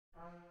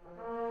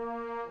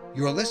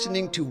You're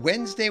listening to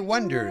Wednesday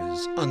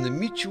Wonders on the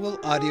Mutual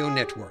Audio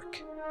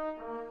Network.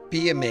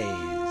 Be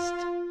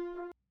amazed.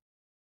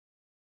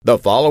 The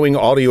following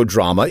audio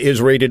drama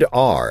is rated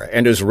R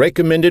and is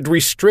recommended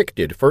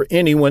restricted for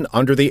anyone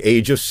under the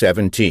age of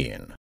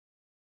 17.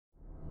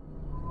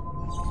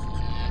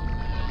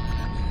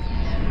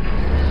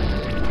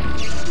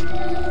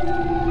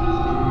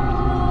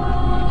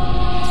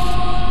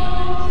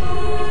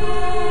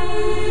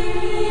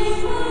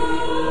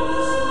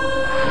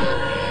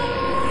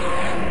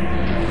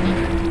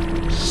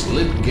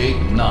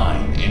 Slipgate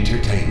 9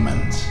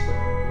 Entertainment.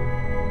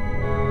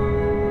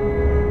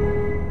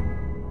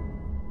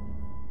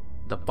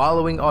 The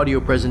following audio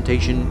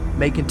presentation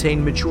may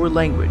contain mature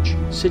language,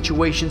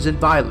 situations, and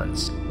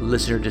violence.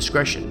 Listener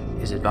discretion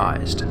is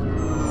advised.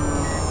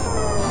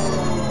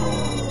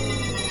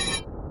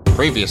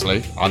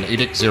 Previously on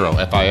Edict 0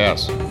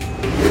 FIS.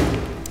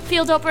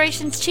 Field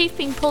Operations Chief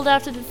being pulled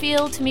out of the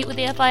field to meet with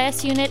the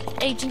FIS unit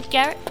Agent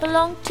Garrett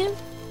belonged to.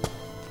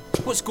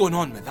 What's going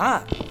on with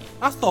that?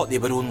 I thought they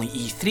were only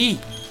E3.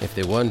 If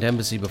they weren't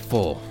embassy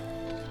before,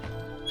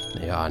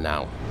 they are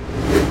now.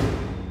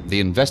 The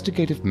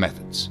investigative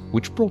methods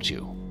which brought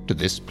you to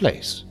this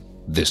place,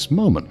 this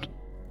moment,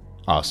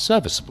 are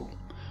serviceable,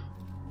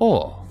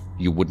 or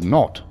you would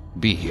not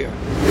be here.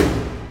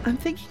 I'm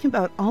thinking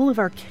about all of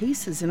our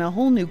cases in a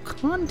whole new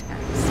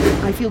context.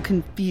 I feel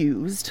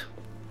confused,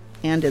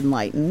 and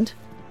enlightened,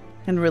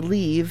 and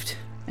relieved,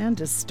 and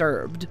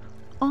disturbed,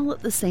 all at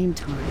the same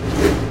time.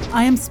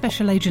 I am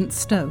Special Agent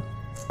Stowe.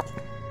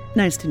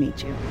 Nice to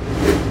meet you.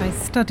 I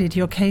studied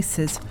your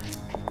cases.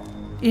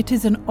 It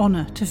is an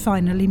honor to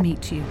finally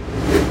meet you.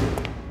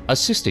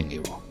 Assisting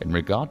you in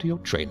regard to your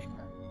training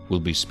will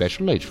be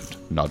Special Agent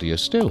Nadia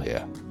Stowe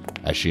here,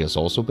 as she has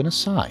also been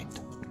assigned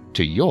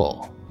to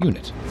your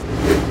unit.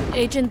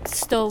 Agent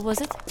Stowe,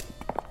 was it?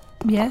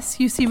 Yes,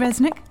 UC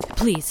Resnick?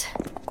 Please,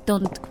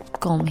 don't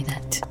call me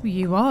that.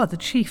 You are the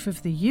chief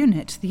of the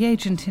unit, the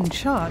agent in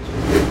charge.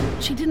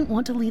 She didn't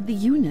want to lead the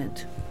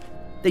unit.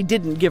 They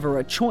didn't give her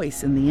a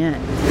choice in the end.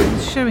 I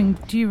was showing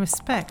due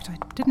respect. I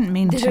didn't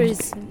mean to... There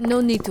is no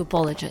need to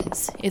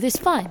apologize. It is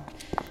fine.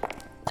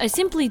 I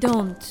simply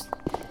don't...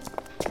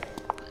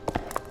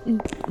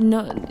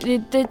 No,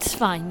 it's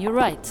fine. You're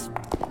right.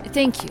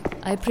 Thank you.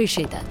 I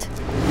appreciate that.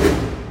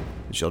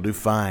 She'll do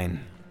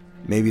fine.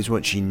 Maybe it's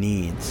what she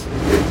needs.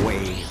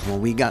 Wait,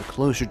 when we got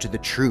closer to the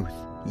truth,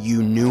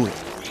 you knew it.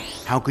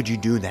 How could you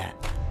do that?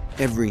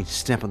 Every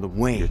step of the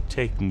way. You're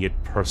taking it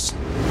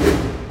personally.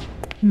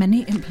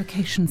 Many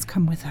implications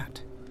come with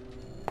that.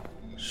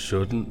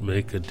 Shouldn't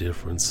make a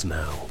difference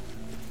now.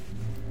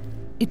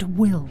 It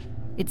will.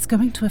 It's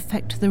going to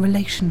affect the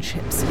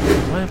relationships.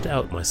 If I have to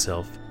out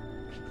myself,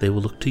 they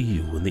will look to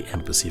you and the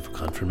embassy for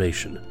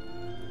confirmation.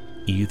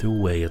 Either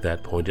way, at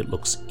that point, it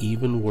looks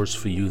even worse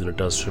for you than it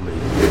does for me.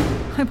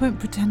 I won't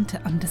pretend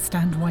to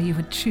understand why you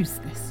would choose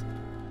this.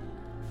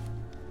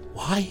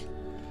 Why?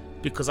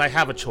 Because I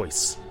have a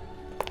choice.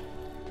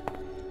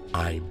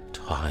 I'm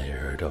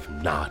tired of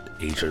not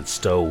Agent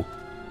Stowe.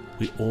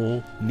 We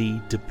all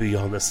need to be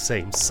on the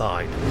same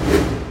side.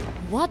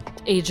 What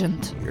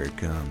agent? Here it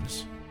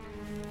comes.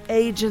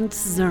 Agent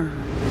Zern.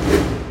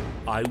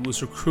 I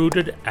was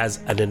recruited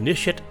as an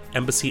initiate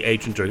embassy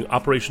agent during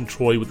Operation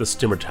Troy with the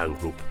Stimmertown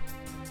Group.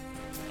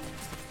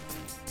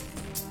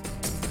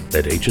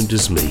 That agent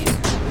is me.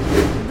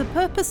 The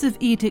purpose of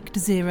Edict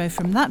 0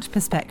 from that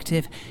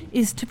perspective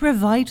is to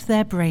provide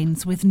their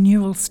brains with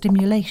neural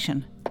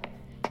stimulation.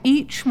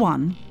 Each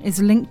one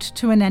is linked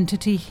to an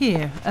entity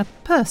here, a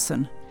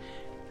person,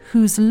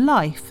 whose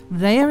life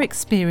they are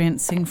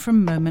experiencing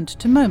from moment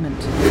to moment.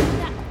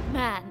 That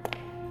man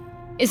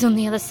is on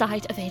the other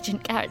side of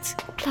Agent Garrett's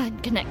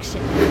client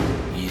connection.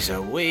 He's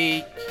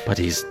awake. But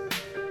he's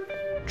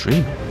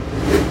dreaming.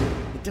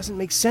 It doesn't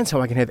make sense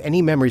how I can have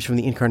any memories from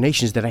the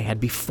incarnations that I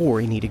had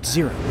before in Edict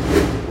 0.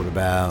 What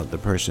about the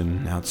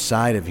person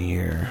outside of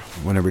here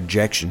when a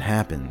rejection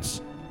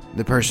happens?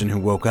 The person who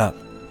woke up?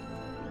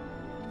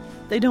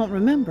 They don't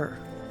remember.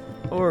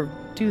 Or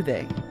do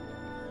they?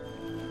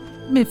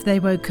 If they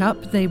woke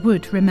up, they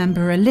would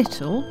remember a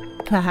little,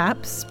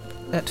 perhaps,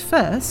 at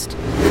first.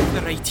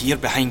 They're right here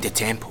behind the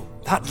temple.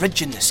 That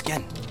ridge in the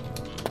skin.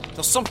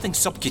 There's something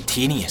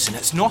subcutaneous and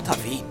it's not a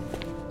vein.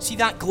 See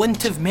that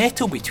glint of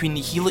metal between the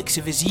helix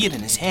of his ear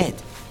and his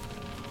head?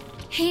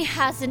 He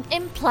has an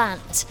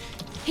implant.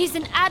 He's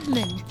an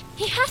admin.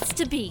 He has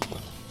to be.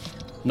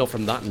 Not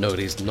from that node,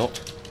 he's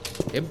not.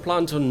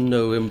 Implant or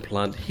no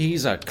implant,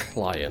 he's a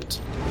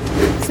client.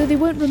 So they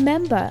won't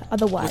remember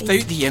otherwise?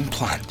 Without the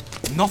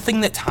implant,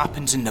 nothing that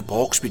happens in the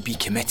box would be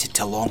committed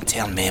to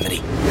long-term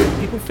memory.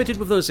 People fitted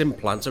with those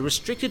implants are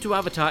restricted to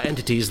avatar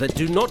entities that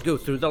do not go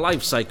through the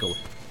life cycle.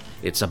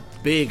 It's a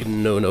big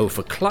no-no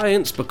for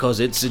clients because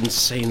it's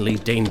insanely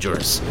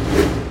dangerous.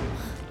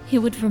 He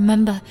would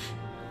remember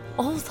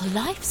all the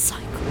life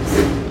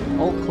cycles.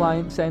 All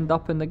clients end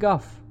up in the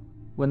guff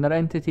when their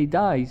entity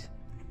dies.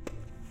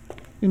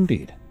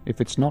 Indeed, if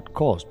it's not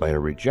caused by a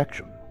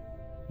rejection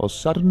or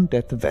sudden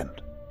death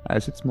event,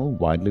 as it's more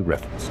widely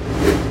referenced.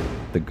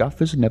 The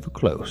guff is never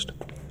closed.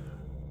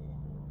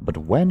 But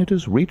when it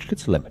has reached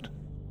its limit,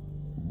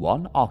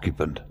 one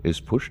occupant is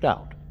pushed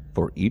out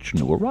for each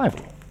new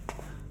arrival.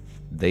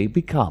 They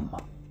become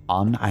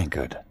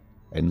unanchored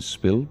and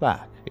spill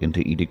back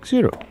into Edict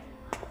 0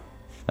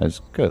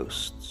 as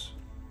ghosts,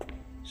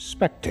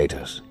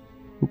 spectators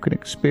who can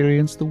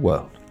experience the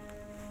world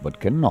but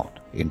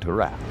cannot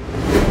interact.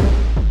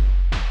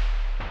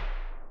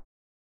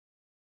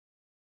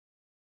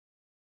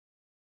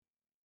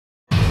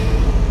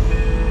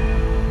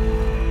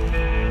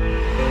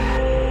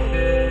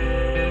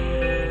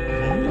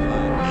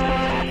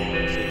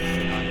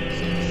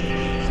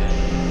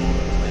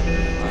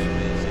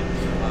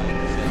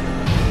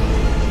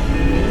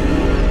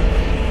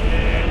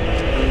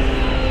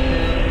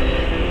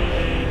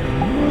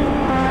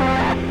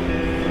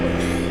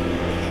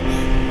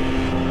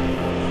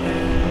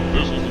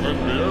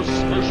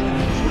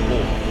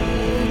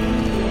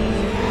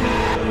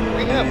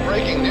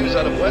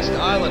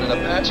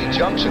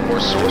 Junction, where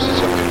sources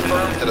have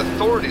confirmed that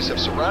authorities have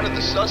surrounded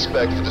the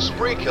suspect for the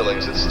spree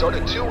killings that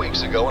started 2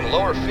 weeks ago in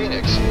Lower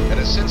Phoenix and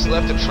has since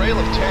left a trail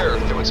of terror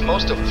through its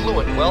most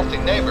affluent, wealthy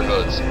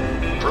neighborhoods.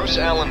 Bruce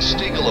Allen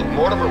Stiegel of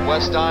Mortimer,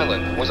 West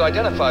Island, was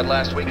identified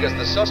last week as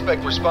the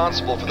suspect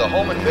responsible for the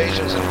home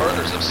invasions and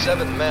murders of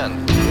 7 men.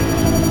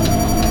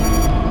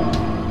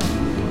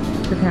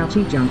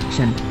 Apache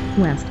Junction,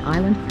 West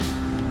Island,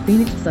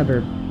 Phoenix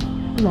suburb,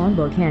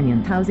 Longbow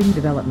Canyon Housing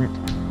Development.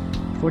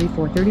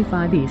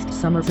 4435 East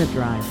Somerset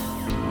Drive.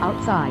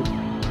 Outside.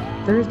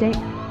 Thursday,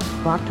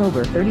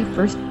 October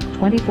 31st,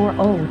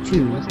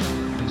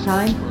 2402.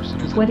 Time,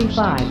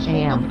 25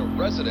 a.m. A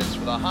residence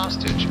with a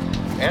hostage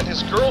and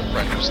his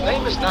girlfriend, whose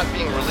name is not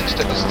being released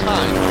at this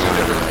time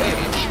due to her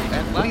age.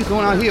 And what are you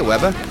doing out here,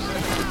 Weber?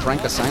 Did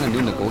Frank assign a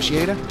new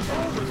negotiator?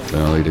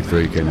 Well, Edict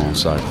 3 came on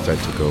site. Fed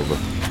took over.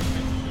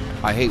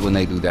 I hate when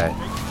they do that.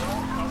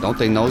 Don't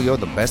they know you're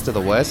the best of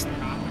the West?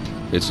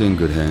 It's in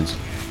good hands.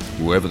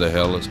 Whoever the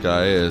hell this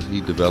guy is,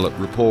 he developed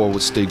rapport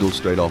with Stiegel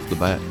straight off the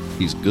bat.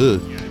 He's good.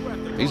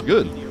 He's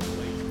good.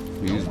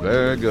 He's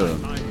very good.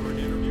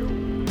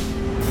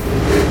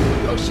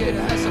 Negotiator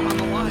has him on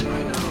the line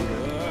right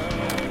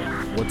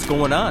now. What's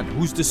going on?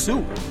 Who's the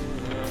suit?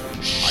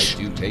 I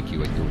do take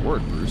you at your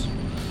word, Bruce.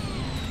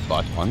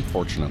 But,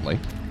 unfortunately,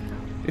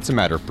 it's a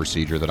matter of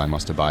procedure that I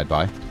must abide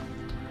by.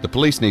 The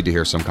police need to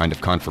hear some kind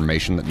of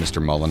confirmation that Mr.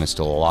 Mullen is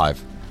still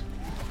alive.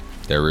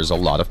 There is a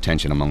lot of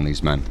tension among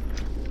these men.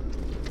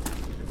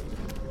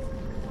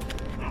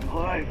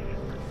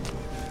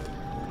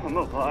 I'm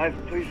alive.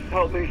 Please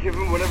help me. Give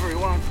him whatever he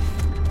wants.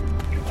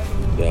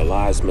 They're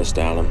lies, Mr.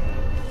 Allen.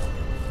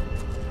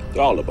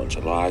 They're all a bunch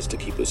of lies to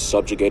keep us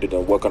subjugated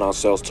and working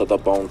ourselves to the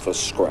bone for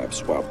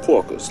scraps while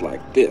porkers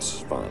like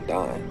this find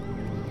dime.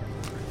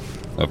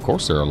 Of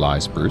course there are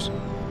lies, Bruce.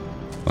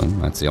 Well,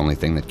 that's the only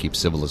thing that keeps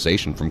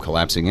civilization from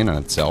collapsing in on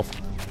itself.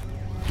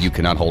 You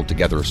cannot hold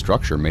together a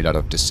structure made out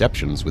of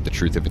deceptions with the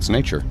truth of its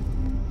nature.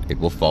 It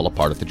will fall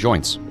apart at the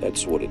joints.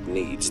 That's what it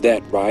needs.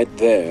 That right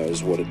there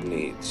is what it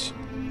needs.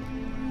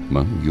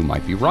 Well, you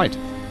might be right.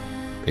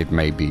 It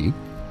may be.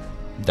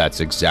 That's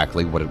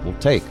exactly what it will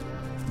take.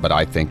 But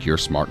I think you're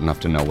smart enough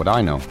to know what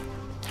I know.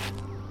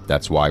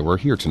 That's why we're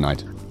here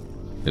tonight,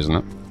 isn't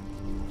it?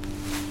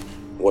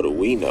 What do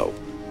we know?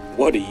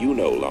 What do you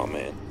know,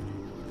 lawman?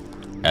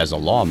 As a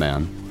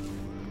lawman,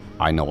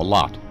 I know a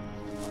lot.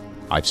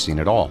 I've seen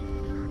it all.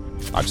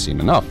 I've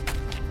seen enough.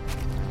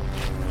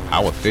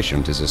 How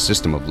efficient is a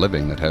system of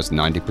living that has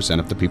 90%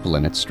 of the people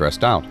in it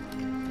stressed out?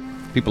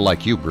 People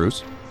like you,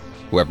 Bruce,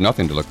 who have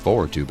nothing to look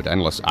forward to but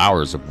endless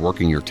hours of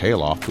working your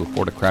tail off to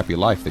afford a crappy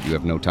life that you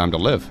have no time to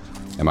live.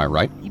 Am I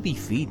right? You be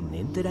feeding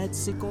into that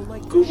sicko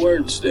like Good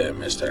words there,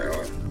 Mr.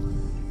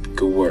 Allen.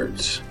 Good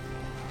words.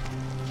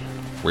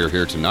 We're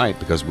here tonight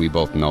because we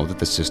both know that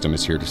the system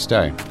is here to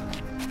stay.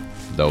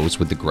 Those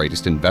with the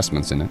greatest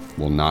investments in it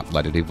will not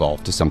let it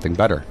evolve to something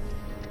better.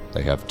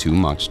 They have too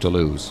much to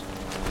lose.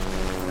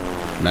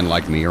 Men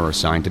like me are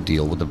assigned to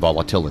deal with the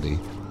volatility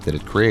that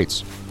it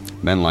creates.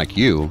 Men like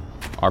you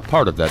are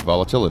part of that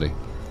volatility.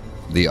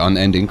 The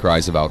unending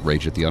cries of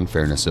outrage at the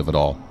unfairness of it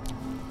all.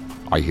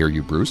 I hear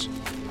you, Bruce.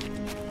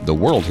 The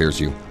world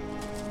hears you.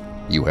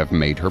 You have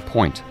made her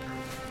point.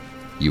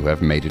 You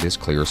have made it as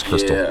clear as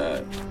crystal.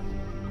 Yeah,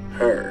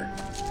 her.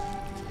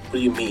 What do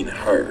you mean,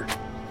 her?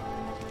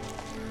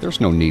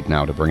 There's no need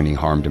now to bring any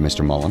harm to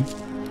Mr. Mullen.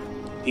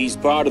 He's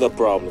part of the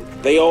problem.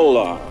 They all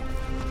are.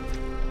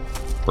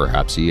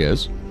 Perhaps he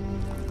is.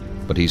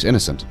 But he's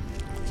innocent.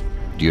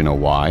 Do you know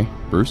why,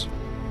 Bruce?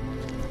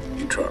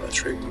 You trying to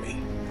trick me?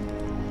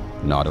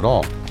 Not at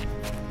all.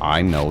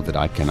 I know that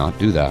I cannot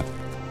do that.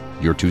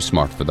 You're too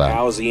smart for that.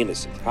 How is he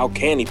innocent? How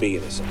can he be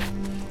innocent?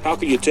 How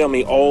can you tell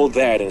me all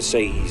that and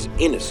say he's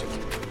innocent?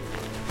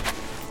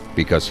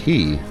 Because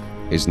he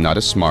is not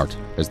as smart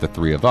as the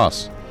three of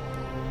us.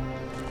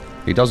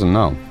 He doesn't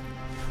know.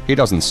 He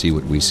doesn't see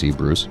what we see,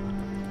 Bruce.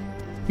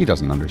 He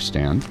doesn't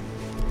understand.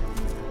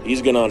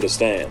 He's gonna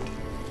understand.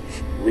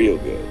 Real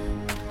good.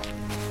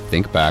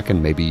 Think back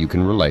and maybe you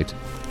can relate.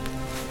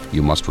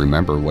 You must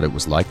remember what it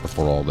was like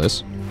before all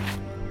this.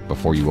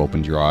 Before you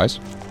opened your eyes.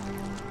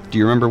 Do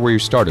you remember where you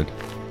started?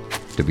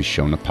 To be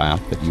shown a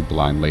path that you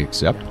blindly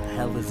accept?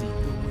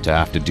 To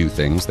have to do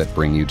things that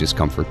bring you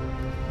discomfort,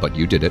 but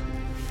you did it.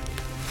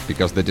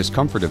 Because the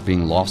discomfort of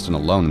being lost and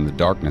alone in the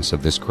darkness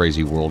of this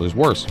crazy world is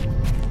worse.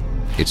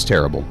 It's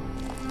terrible.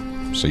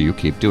 So you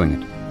keep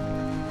doing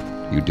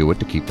it. You do it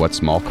to keep what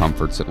small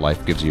comforts that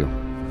life gives you.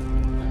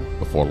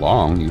 Before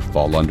long, you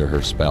fall under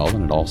her spell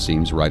and it all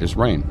seems right as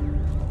rain.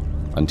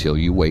 Until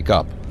you wake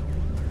up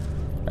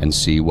and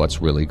see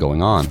what's really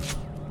going on.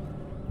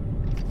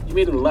 You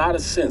made a lot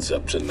of sense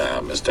up to now,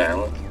 Mr.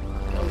 Allen.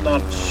 I'm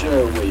not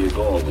sure where you're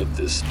going with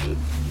this, but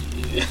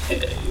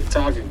you're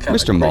talking kind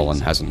of Mr. Mullen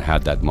hasn't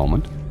had that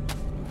moment.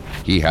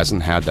 He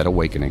hasn't had that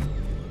awakening.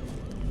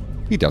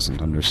 He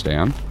doesn't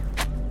understand.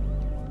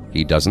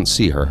 He doesn't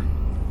see her.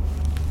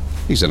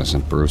 He's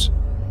innocent, Bruce.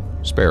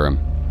 Spare him.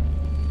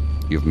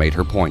 You've made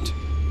her point.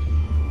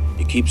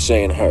 You keep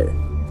saying her.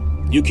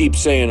 You keep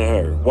saying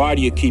her. Why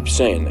do you keep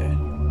saying that?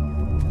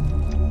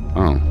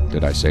 Oh,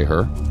 did I say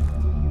her?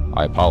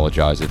 I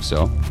apologize if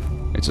so.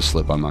 It's a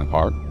slip on my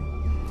part.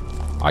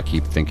 I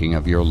keep thinking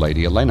of your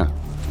lady Elena.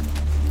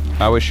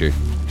 How is she?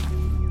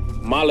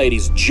 My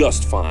lady's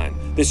just fine.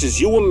 This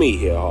is you and me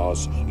here,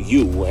 Hoss.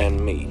 You and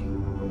me.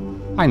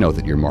 I know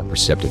that you're more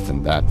perceptive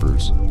than that,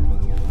 Bruce.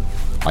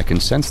 I can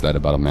sense that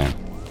about a man.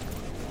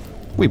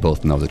 We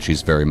both know that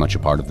she's very much a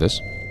part of this.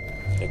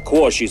 Of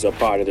course she's a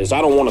part of this.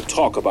 I don't want to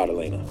talk about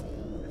Elena.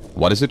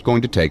 What is it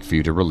going to take for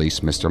you to release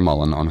Mr.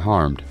 Mullen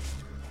unharmed?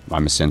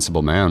 I'm a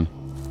sensible man.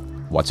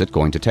 What's it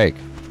going to take?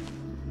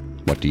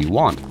 What do you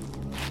want?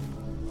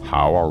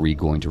 How are we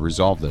going to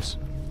resolve this?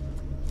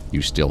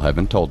 You still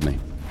haven't told me.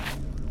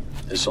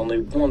 There's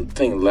only one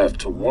thing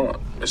left to want,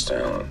 Mr.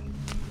 Allen.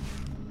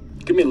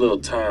 Give me a little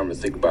time to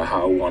think about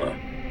how I want to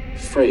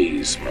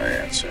phrase my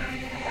answer.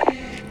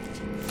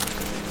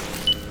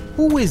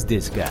 Who is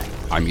this guy?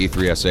 I'm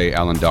E3SA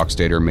Alan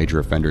Dockstader, Major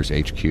Offenders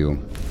HQ.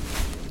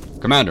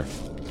 Commander.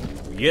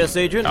 Yes,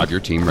 Agent? Have your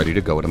team ready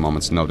to go at a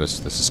moment's notice.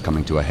 This is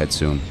coming to a head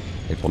soon.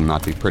 It will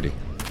not be pretty.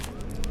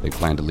 They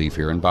plan to leave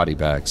here in body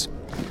bags.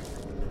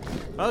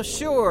 How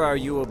sure are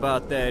you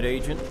about that,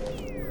 Agent?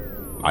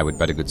 I would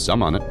bet a good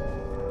sum on it.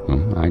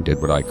 I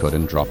did what I could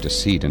and dropped a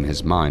seed in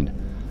his mind.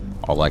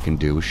 All I can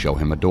do is show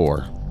him a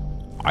door.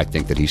 I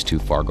think that he's too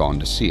far gone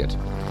to see it.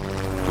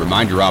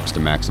 Remind your ops to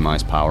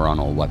maximize power on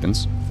all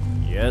weapons.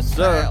 Yes,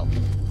 sir. Well,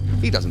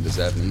 he doesn't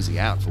deserve an easy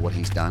out for what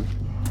he's done.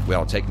 We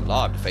ought to take him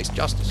alive to face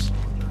justice.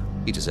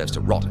 He deserves to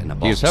rot in a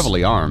box. He is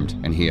heavily armed,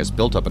 and he has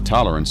built up a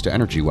tolerance to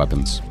energy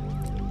weapons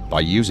by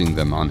using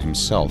them on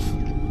himself.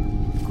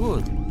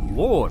 Good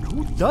Lord,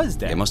 who does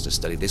that? They must have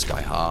studied this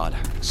guy hard,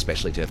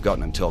 especially to have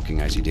gotten him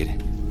talking as he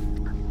did.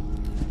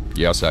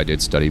 Yes, I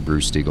did study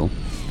Bruce Stiegel,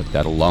 but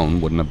that alone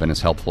wouldn't have been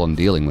as helpful in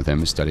dealing with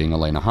him as studying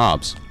Elena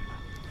Hobbs.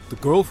 The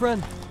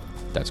girlfriend?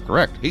 That's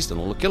correct. He's done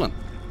all the killing.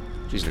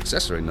 She's an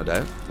accessory, no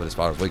doubt, but as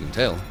far as we can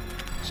tell,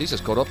 she's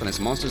just caught up in this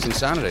monster's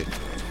insanity.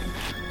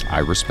 I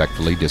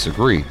respectfully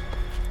disagree.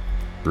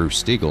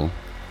 Bruce Stiegel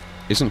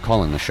isn't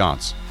calling the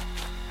shots.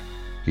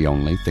 He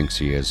only thinks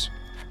he is.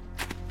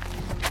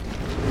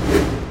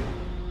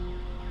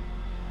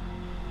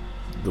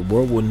 The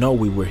world will know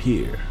we were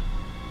here.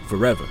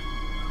 Forever.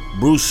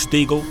 Bruce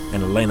Stiegel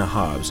and Elena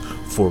Hobbs.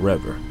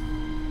 Forever.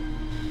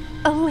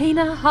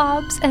 Elena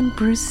Hobbs and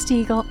Bruce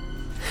Stiegel.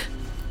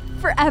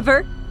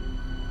 Forever.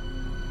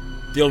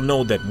 They'll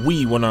know that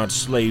we were not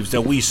slaves,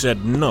 that we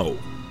said no.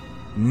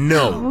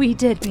 No. We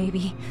did,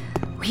 baby.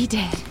 We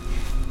did.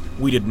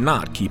 We did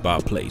not keep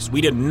our place.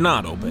 We did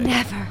not obey.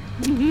 Never.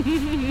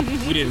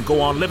 We didn't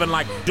go on living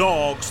like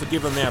dogs to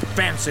give them their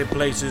fancy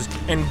places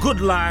and good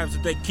lives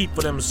that they keep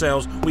for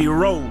themselves. We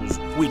rose,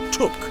 we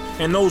took,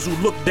 and those who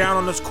looked down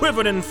on us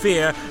quivered in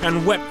fear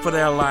and wept for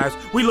their lives.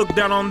 We looked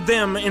down on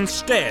them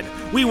instead.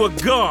 We were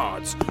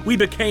gods. We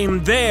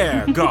became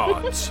their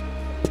gods.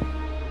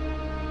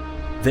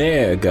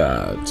 Their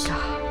gods.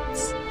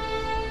 Gods.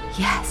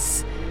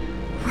 Yes.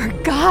 We're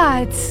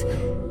gods.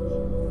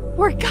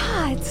 We're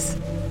gods.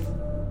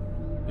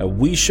 And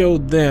we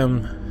showed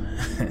them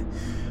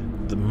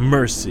the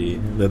mercy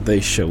that they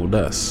showed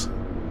us.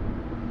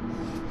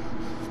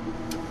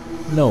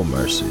 No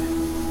mercy.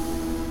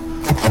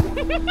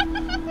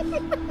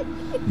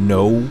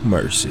 No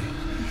mercy.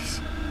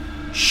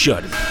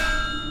 Shut it.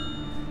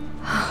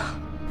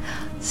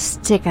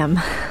 Stick 'em.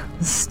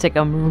 Stick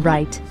 'em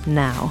right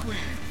now.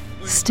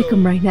 Stick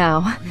 'em right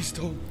now.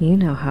 You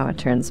know how it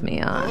turns me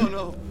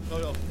on.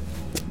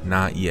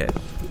 Not yet.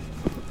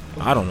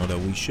 I don't know that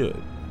we should.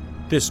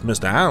 This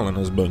Mr. Allen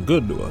has been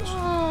good to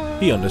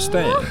us. He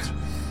understands.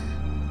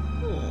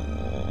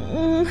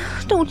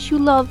 Don't you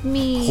love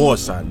me? Of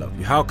course I love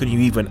you. How can you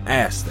even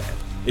ask that?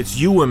 It's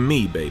you and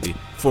me, baby.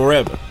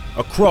 Forever.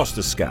 Across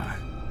the sky.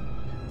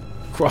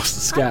 Across the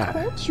sky.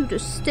 I told you to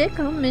stick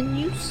 'em and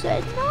you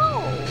said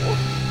no.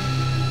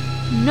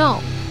 No.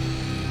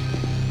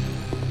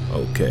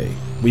 Okay,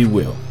 we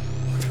will.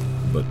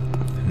 But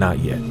not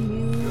yet.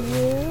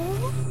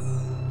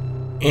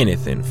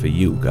 Anything for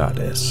you,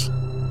 goddess.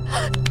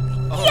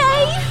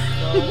 Yay!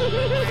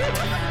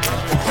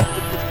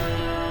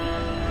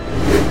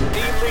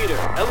 leader.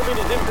 Element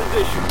is in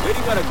position,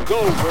 waiting on a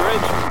go for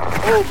entry.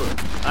 Over.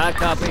 I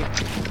copy.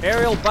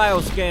 Aerial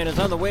bioscan is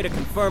on the way to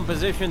confirm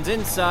positions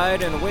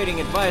inside and awaiting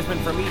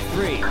advisement from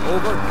E3.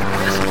 Over.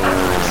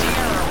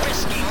 Sierra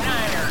Whiskey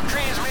Niner,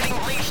 transmitting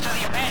leash to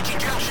the Apache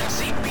Junction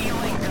CP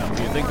link-up.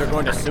 Do you think they're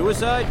going to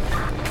suicide?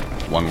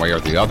 One way or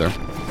the other.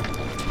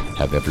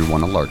 Have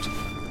everyone alert.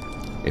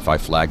 If I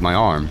flag my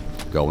arm,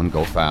 go and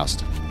go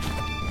fast.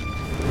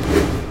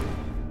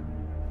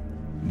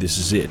 This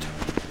is it.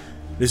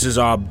 This is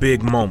our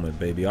big moment,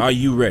 baby. Are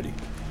you ready?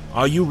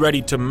 Are you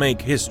ready to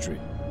make history?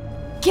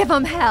 Give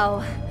 'em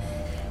hell.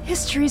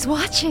 History's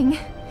watching.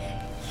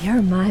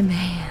 You're my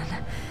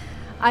man.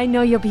 I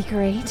know you'll be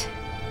great.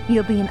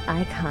 You'll be an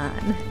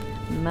icon.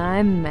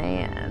 My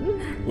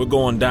man. We're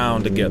going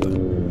down together.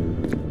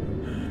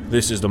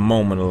 This is the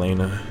moment,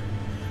 Elena.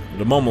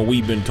 The moment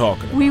we've been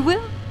talking about. We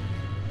will.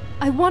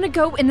 I want to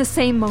go in the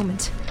same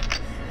moment.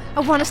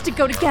 I want us to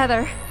go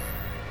together.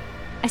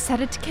 I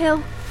set it to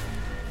kill.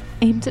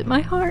 Aimed at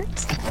my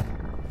heart.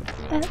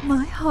 At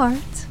my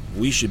heart.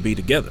 We should be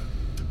together.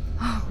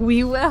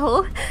 We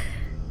will.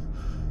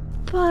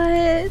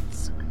 But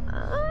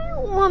I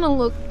want to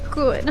look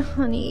good,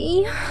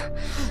 honey.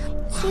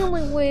 It's the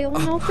only way I'll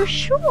know for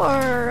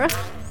sure.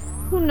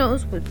 Who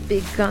knows what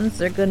big guns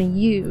they're gonna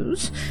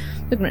use?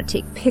 They're gonna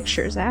take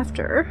pictures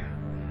after.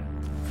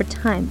 For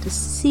time to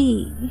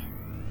see.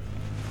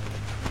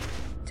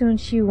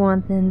 Don't you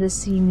want them to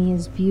see me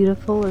as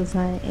beautiful as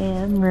I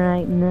am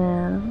right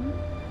now?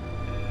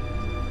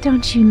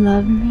 Don't you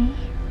love me?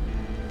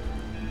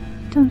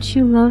 Don't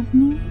you love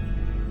me?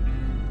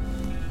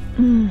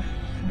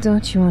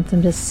 Don't you want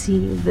them to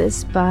see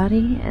this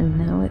body and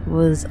know it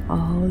was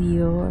all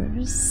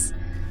yours?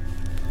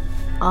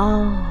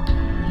 All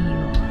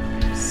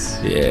yours.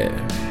 Yeah.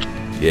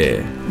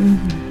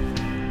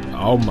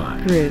 All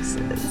mine.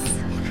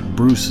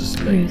 Bruce's, baby. Bruce's.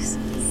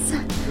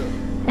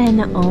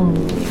 And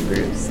only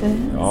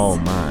Bruce's. All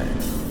mine.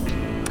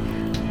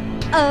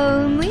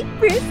 Only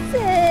Bruce's.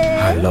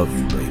 I love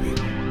you, baby.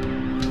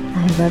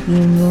 I love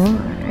you more.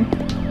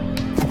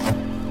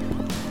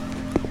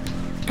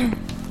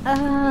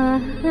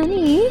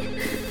 Honey,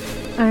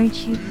 aren't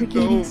you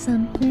forgetting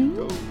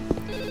something?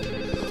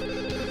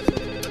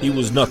 He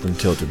was nothing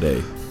till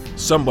today.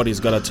 Somebody's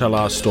gotta tell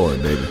our story,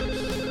 baby.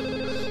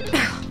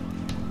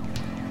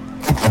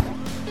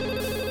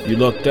 You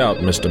lucked out,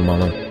 Mr.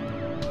 Mullen.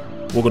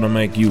 We're gonna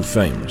make you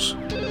famous.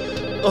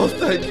 Oh,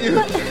 thank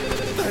you.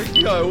 Thank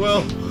you, I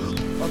will.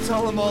 I'll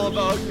tell them all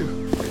about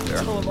you.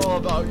 Tell them all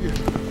about you.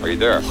 Are you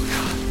there?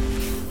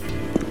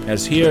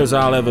 As here as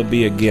I'll ever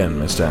be again,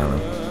 Mr.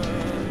 Allen.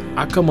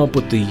 I come up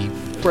with the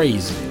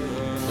phrasing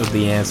of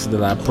the answer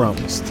that I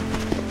promised.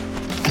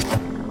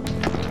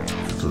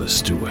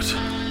 Let's do it.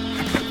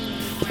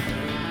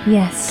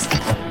 Yes,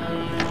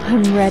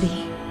 I'm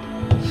ready.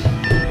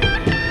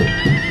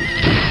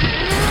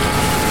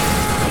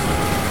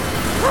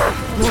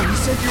 No, he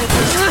said you were...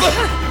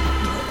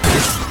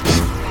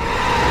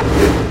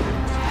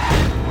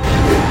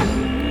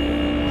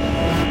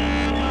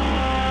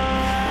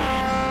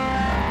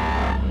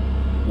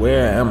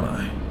 Where am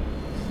I?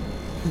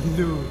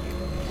 Look,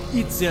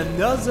 it's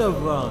another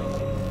one.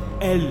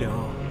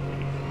 Hello.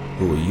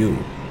 Who are you?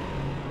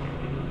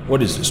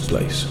 What is this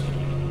place?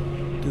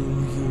 Do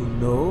you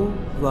know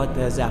what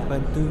has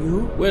happened to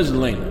you? Where's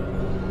Elena?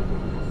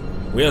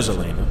 Where's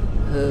Elena?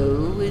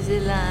 Who is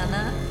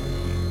Ilana?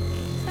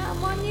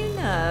 Someone you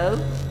know?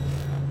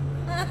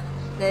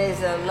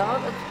 There's a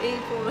lot of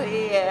people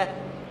here.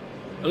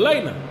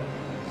 Elena!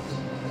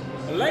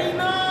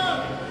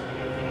 Elena!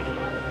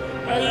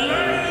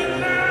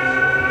 Elena!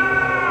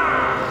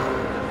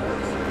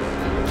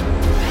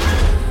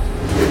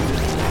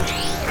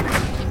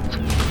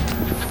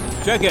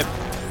 Check him.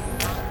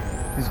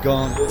 He's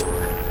gone.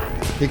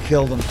 He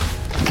killed him.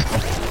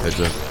 There's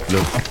a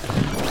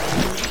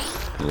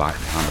light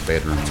behind the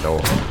bedroom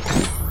door.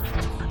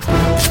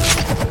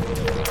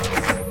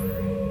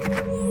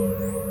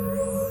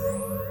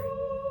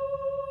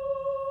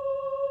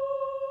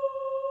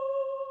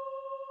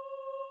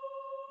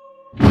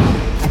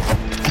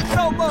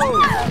 Don't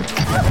move!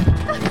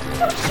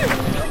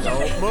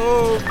 Don't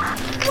move!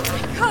 Oh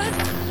my god!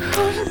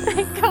 Oh,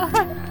 thank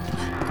god!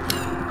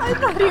 I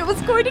thought he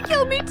was going to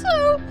kill me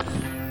too!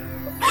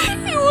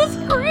 He was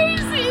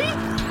crazy!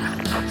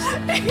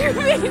 He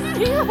made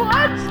me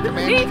watch Hey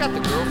man, you got the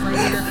girlfriend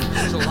here?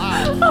 She's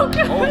alive. Oh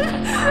god!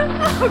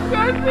 Oh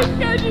god, thank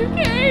god you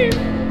came!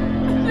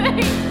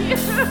 Thank you!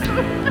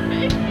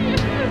 Thank you!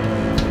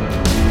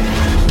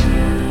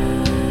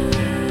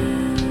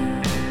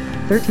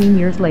 13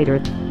 years later.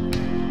 The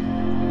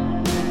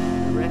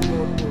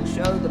record will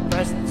show the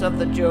presence of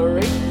the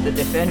jury, the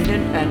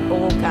defendant, and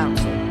all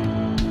counsel.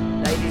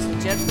 Ladies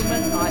and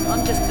gentlemen, I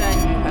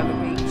understand you have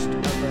reached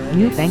a verdict.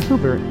 New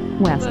Vancouver,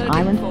 West Verdict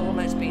Island. form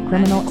has been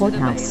Criminal handed to the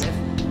Courthouse.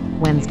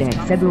 bailiff. Wednesday,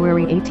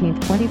 February 18,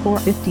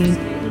 2015.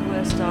 State of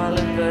West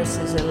Island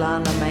versus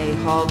Ilana May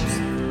Hobbs.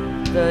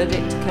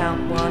 Verdict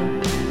count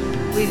 1.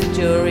 We the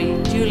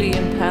jury, duly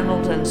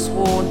impaneled and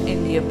sworn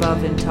in the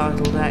above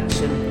entitled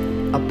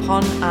action,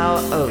 upon our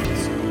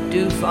oaths,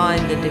 do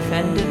find the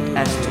defendant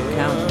as to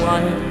count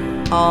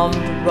 1,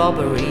 armed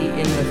robbery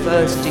in the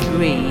first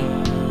degree,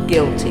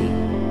 guilty,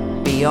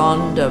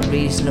 beyond a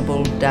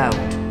reasonable doubt.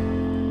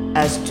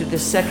 As to the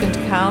second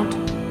count,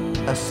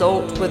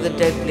 assault with a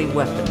deadly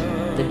weapon,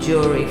 the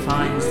jury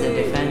finds the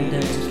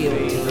defendant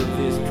guilty. Of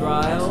this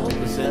trial,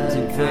 the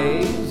sentencing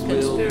phase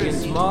will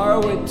begin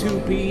tomorrow at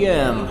 2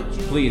 p.m.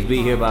 Please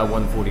be here by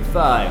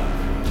 1:45.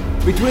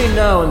 Between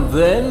now and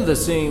then, the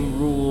same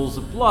rules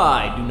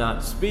apply. Do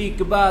not speak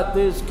about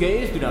this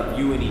case. Do not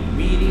view any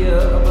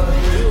media about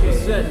this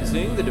case.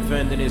 Sentencing, the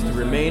defendant is to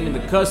remain in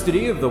the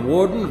custody of the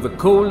warden of the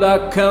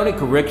Colac County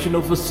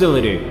Correctional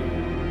Facility.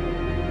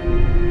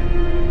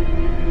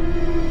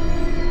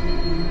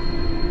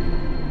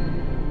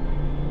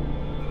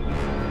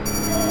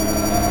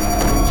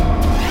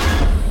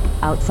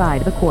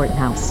 Outside the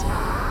courthouse.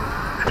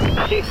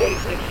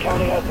 686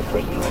 County has the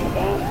prisoner in the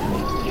van.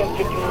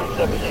 1059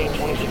 17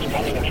 26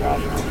 pending a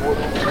traffic report.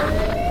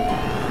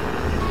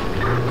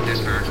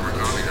 Dispatch, we're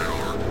copying that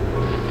over.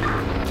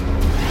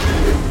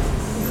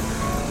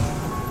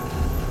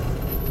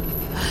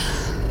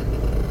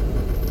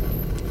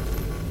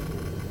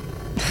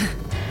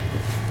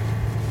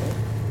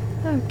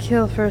 I'd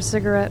kill for a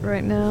cigarette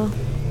right now.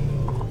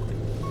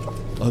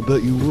 I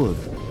bet you would.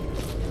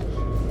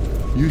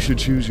 You should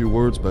choose your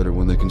words better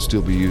when they can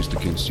still be used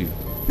against you.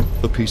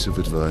 A piece of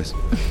advice.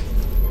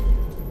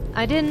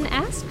 I didn't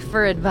ask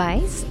for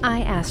advice.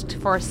 I asked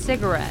for a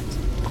cigarette.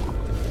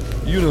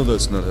 You know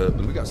that's not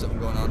happening. We got something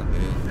going on in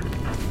bed.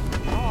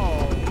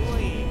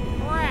 Holy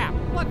crap!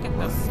 Look at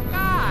the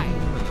sky!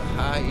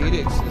 Hi,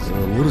 Edict.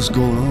 What is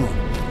going on?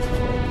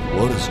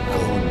 What is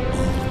going on?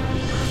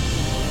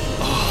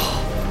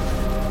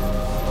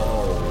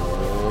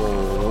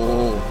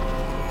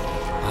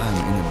 I'm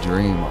in a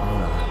dream,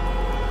 aren't I?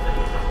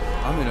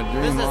 I'm in a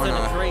dream, This isn't aren't I?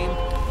 a dream.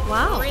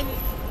 Wow. We're in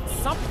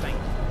something.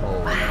 I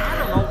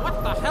don't know what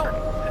the hell.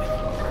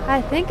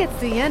 I think it's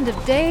the end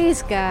of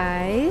days,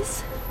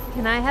 guys.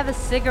 Can I have a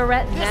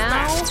cigarette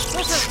now? This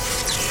is...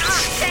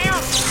 Ah,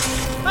 damn!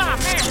 Ah,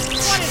 man!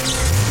 What is...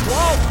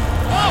 Whoa!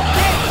 Whoa!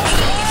 Hey!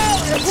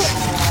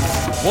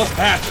 Whoa! What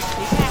happened?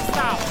 He passed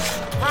out.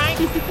 Frank?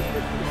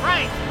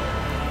 Frank!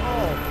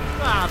 Oh,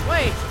 God,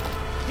 wait.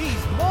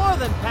 He's more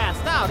than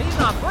passed out. He's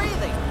not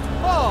breathing.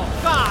 Oh,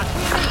 God.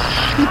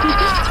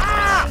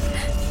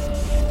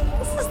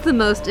 This is the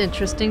most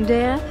interesting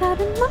day I've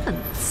had in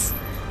months.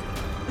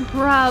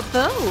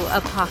 Bravo,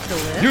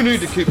 Apocalypse. You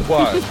need to keep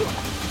quiet.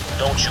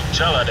 Don't you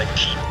tell her to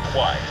keep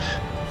quiet.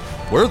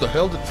 Where the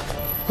hell did...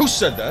 Who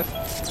said that?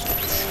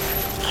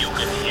 You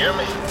can hear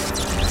me?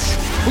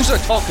 Who's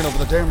that talking over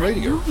the damn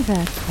radio?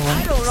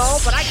 I don't know,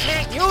 but I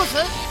can't use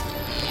it.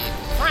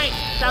 Frank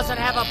doesn't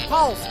have a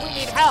pulse. We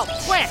need help,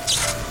 quick.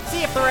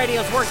 See if the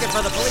radio's working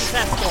for the police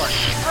escort.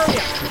 Hurry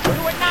up.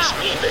 Do it now.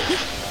 It's me, baby.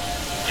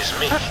 It's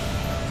me.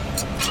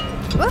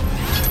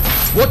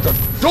 What the...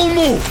 Don't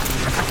move!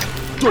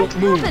 Don't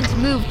move! I haven't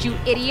moved, you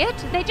idiot.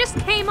 They just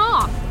came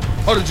off.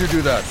 How did you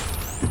do that?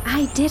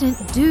 I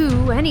didn't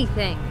do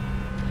anything.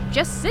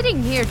 Just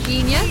sitting here,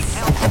 genius.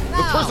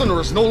 The prisoner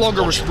is no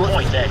longer restrained.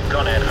 Point that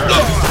gun at her.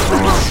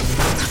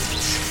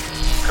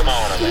 Come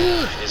on,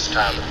 Amanda. It's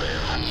time to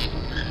bail.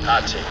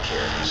 I'll take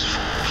care of this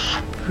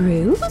fool.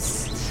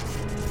 Bruce?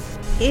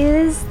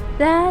 Is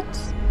that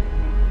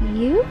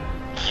you?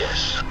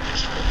 Yes,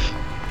 it's me.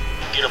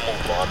 Get a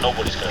move on.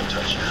 Nobody's gonna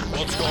touch you.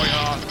 What's going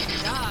on?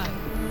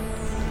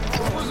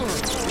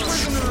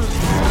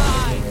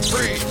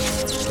 Free!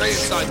 Stay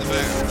inside the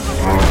van.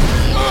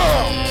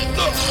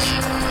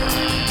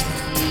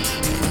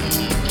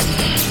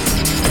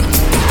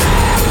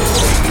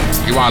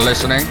 You are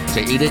listening to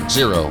Edict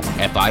Zero,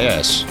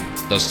 FIS,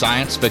 the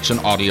science fiction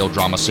audio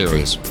drama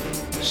series,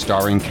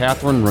 starring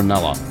Catherine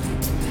Ranella,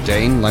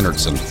 Dane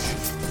Leonardson,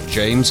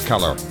 James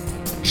Keller,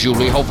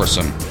 Julie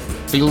Hoverson,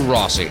 Phil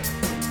Rossi,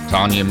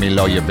 Tanya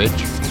Milojevic,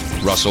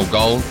 Russell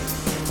Gold,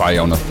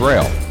 Fiona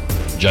Thrale,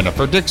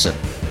 Jennifer Dixon,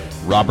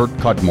 Robert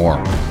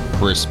Cudmore,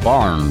 Chris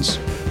Barnes,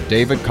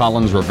 David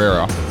Collins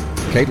Rivera,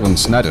 Caitlin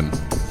Snedden,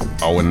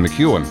 Owen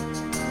McEwen,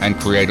 and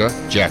creator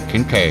Jack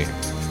Kincaid.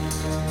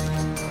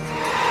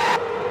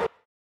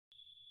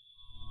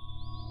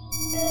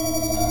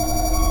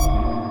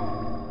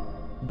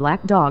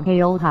 Black Dog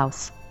Ale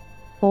House,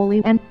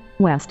 Holy End,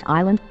 West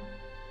Island.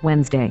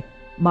 Wednesday,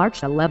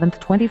 March 11th,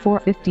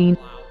 2415.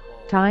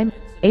 Time,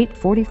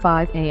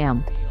 8:45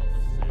 a.m.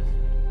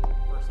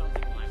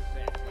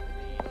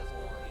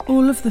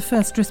 All of the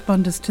first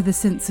responders to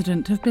this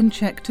incident have been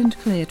checked and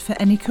cleared for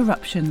any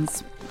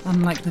corruptions,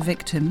 unlike the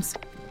victims.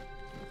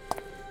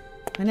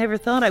 I never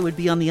thought I would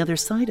be on the other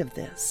side of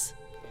this.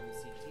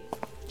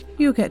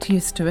 You'll get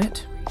used to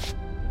it.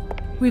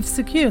 We've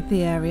secured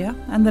the area,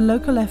 and the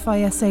local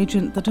FIS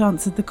agent that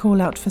answered the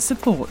call out for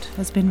support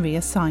has been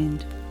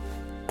reassigned.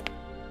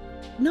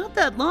 Not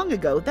that long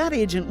ago, that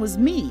agent was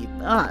me,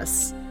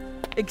 us.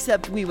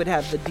 Except we would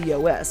have the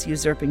DOS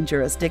usurping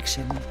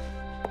jurisdiction.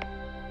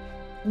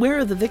 Where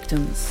are the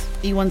victims?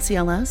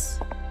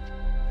 E1CLS?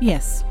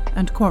 Yes,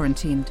 and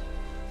quarantined.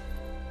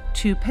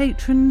 2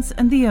 patrons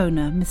and the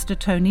owner, Mr.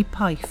 Tony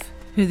Pife,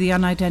 who the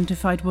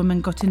unidentified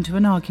woman got into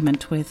an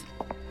argument with.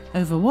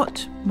 Over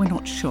what, we're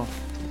not sure.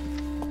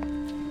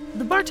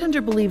 The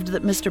bartender believed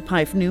that Mr.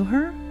 Pife knew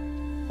her?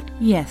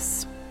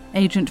 Yes.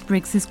 Agent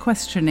Briggs is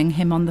questioning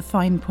him on the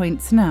fine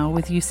points now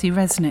with UC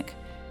Resnick.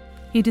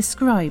 He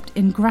described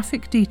in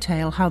graphic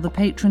detail how the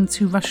patrons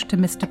who rushed to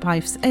Mr.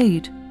 Pife's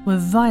aid were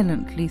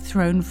violently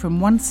thrown from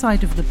one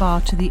side of the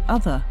bar to the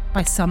other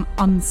by some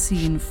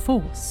unseen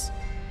force.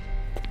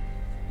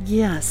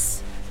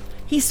 Yes.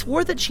 He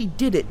swore that she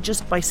did it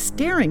just by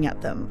staring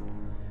at them.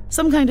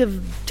 Some kind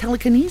of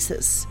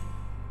telekinesis.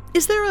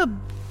 Is there a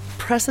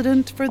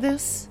precedent for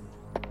this?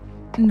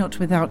 Not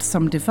without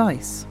some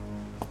device.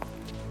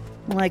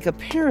 Like a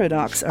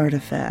paradox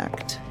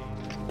artifact.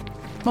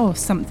 Or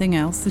something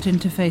else that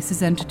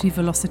interfaces entity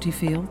velocity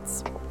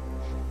fields.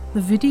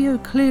 The video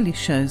clearly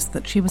shows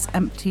that she was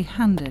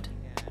empty-handed.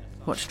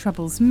 What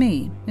troubles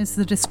me is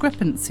the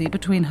discrepancy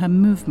between her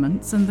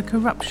movements and the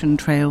corruption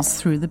trails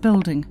through the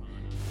building.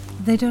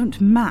 They don't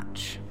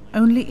match,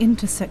 only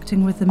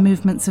intersecting with the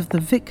movements of the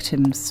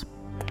victims.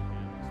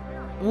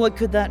 What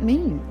could that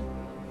mean?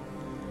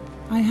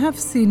 I have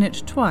seen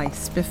it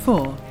twice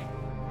before.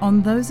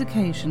 On those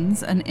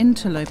occasions, an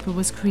interloper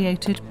was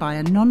created by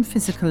a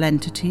non-physical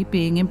entity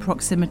being in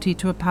proximity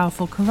to a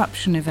powerful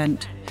corruption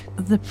event.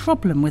 The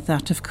problem with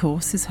that, of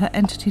course, is her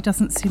entity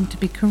doesn't seem to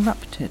be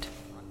corrupted.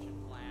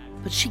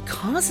 But she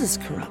causes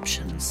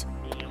corruptions.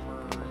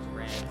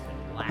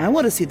 I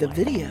want to see the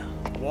video.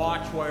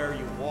 Watch where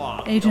you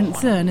walk. Agent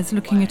Zern is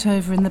looking it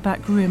over in the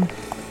back room.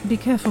 Be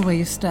careful where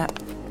you step.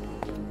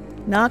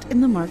 Not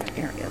in the marked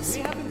areas.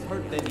 We haven't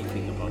heard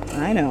anything about that.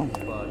 I know.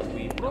 But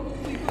we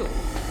probably will.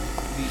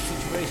 These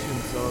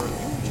situations are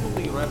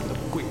usually wrapped up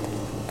quickly.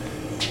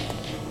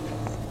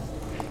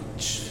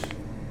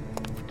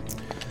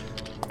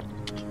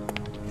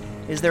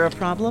 Is there a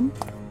problem?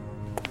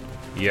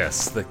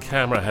 Yes, the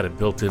camera had a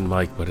built-in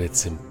mic, but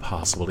it's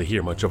impossible to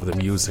hear much over the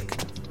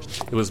music.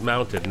 It was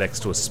mounted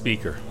next to a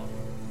speaker.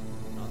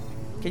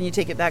 Can you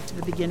take it back to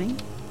the beginning?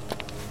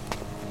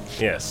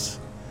 Yes.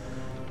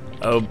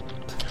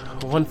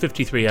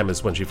 1:53 a.m.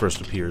 is when she first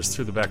appears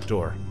through the back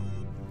door.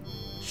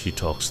 She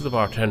talks to the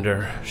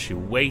bartender, she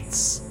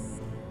waits,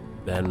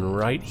 then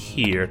right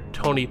here,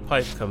 Tony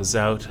Pipe comes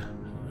out,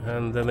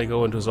 and then they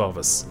go into his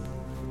office.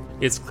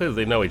 It's clear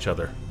they know each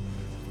other.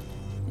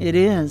 It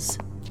is.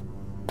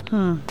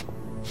 Huh.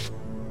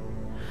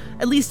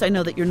 At least I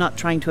know that you're not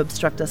trying to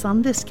obstruct us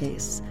on this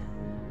case.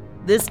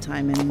 This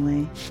time,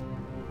 anyway.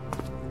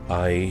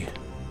 I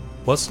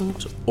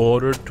wasn't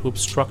ordered to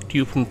obstruct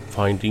you from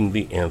finding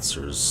the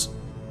answers,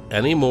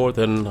 any more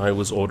than I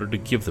was ordered to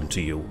give them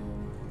to you.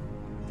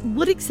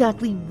 What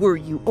exactly were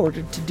you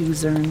ordered to do,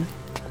 Zern?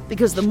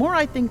 Because the more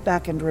I think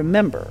back and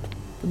remember,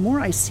 the more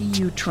I see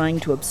you trying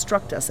to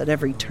obstruct us at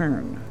every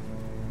turn.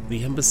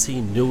 The embassy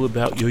knew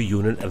about your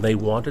unit and they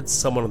wanted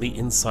someone on the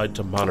inside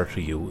to monitor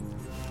you.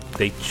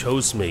 They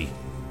chose me.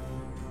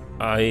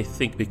 I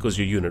think because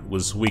your unit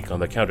was weak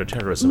on the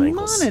counterterrorism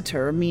angles.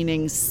 Monitor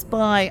meaning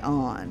spy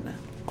on.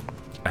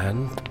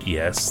 And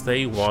yes,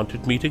 they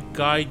wanted me to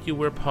guide you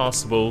where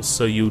possible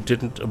so you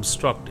didn't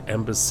obstruct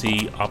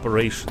embassy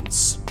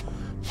operations.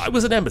 I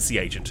was an embassy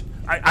agent.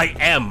 I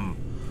am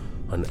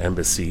an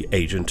embassy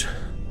agent,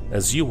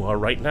 as you are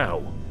right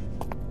now.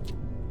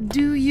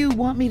 Do you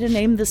want me to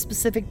name the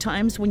specific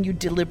times when you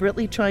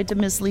deliberately tried to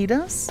mislead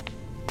us?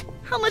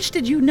 How much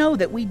did you know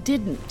that we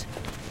didn't?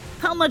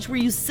 How much were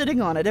you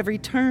sitting on at every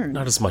turn?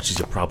 Not as much as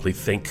you probably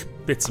think.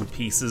 Bits and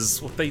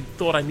pieces, what they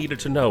thought I needed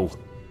to know.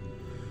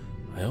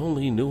 I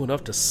only knew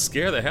enough to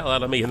scare the hell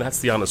out of me, and that's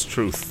the honest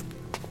truth.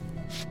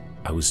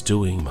 I was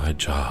doing my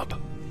job.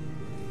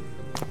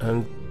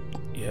 And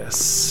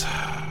yes,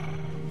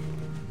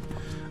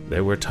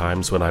 there were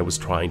times when I was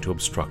trying to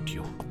obstruct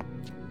you.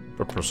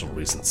 For personal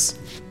reasons.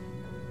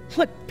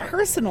 What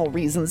personal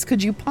reasons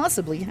could you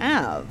possibly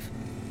have?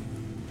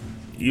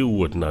 You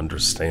wouldn't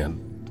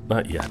understand.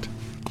 Not yet.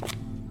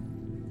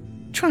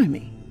 Try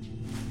me.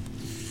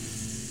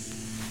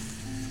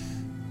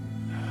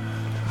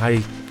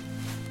 I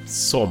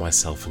saw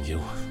myself in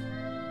you.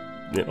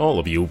 In all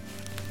of you.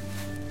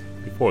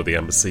 Before the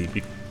embassy.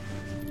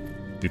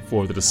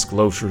 Before the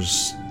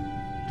disclosures.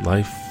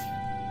 Life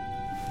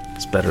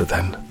was better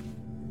then.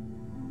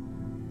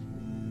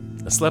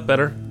 I slept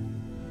better.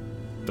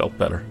 Felt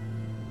better.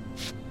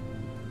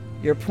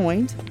 Your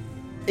point?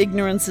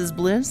 Ignorance is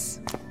bliss?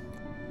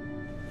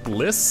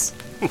 Bliss?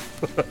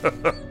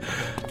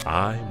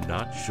 I'm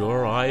not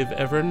sure I've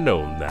ever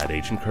known that,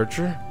 Agent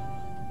Kircher.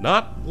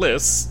 Not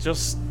bliss,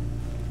 just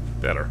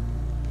better.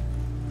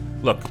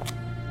 Look,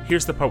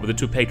 here's the part where the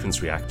two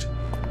patrons react.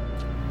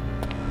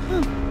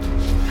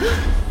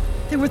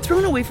 They were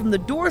thrown away from the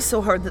door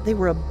so hard that they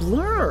were a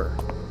blur.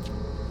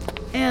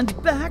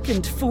 And back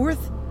and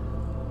forth.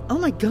 Oh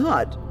my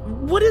god,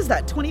 what is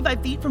that,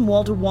 25 feet from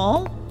wall to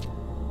wall?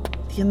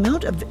 The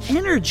amount of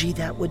energy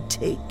that would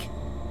take.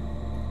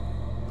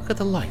 Look at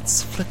the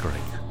lights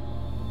flickering.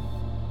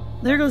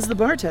 There goes the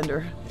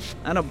bartender.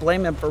 I don't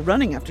blame him for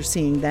running after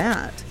seeing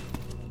that.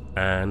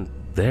 And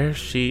there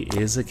she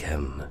is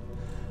again.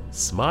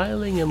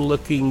 smiling and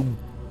looking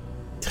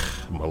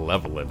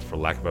malevolent, for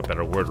lack of a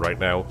better word right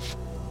now,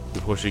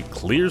 before she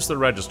clears the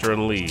register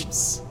and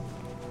leaves.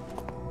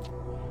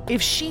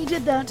 If she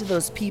did that to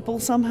those people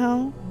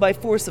somehow, by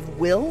force of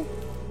will,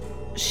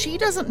 she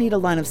doesn't need a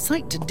line of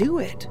sight to do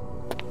it.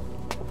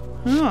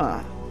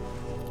 Huh.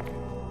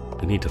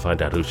 We need to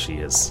find out who she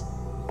is.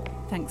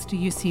 Thanks to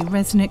UC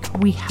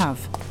Resnick, we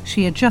have.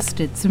 She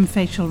adjusted some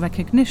facial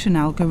recognition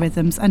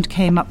algorithms and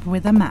came up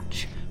with a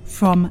match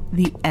from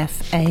the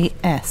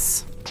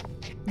FIS.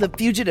 The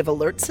Fugitive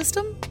Alert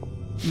System?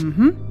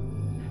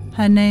 Mm-hmm.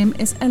 Her name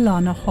is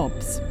Elana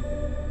Hobbs.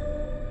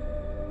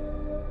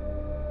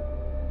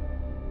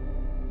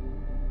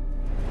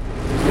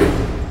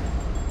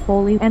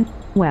 Foley and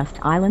West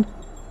Island,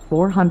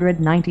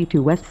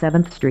 492 West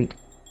 7th Street.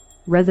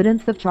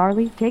 Residence of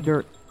Charlie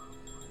Tager.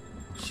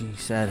 She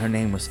said her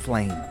name was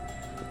Flame.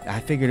 I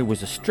figured it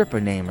was a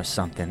stripper name or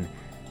something.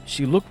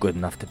 She looked good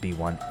enough to be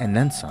one, and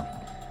then some.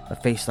 A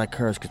face like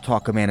hers could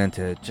talk a man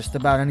into just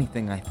about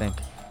anything, I think.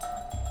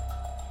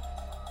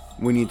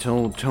 When you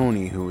told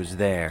Tony who was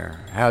there,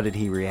 how did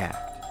he react?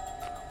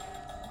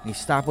 He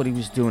stopped what he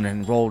was doing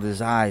and rolled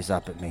his eyes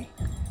up at me.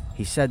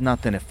 He said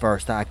nothing at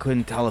first. I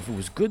couldn't tell if it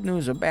was good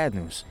news or bad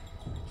news.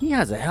 He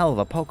has a hell of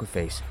a poker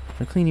face.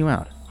 He'll clean you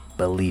out.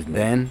 Believe me.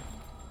 Then,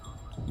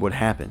 what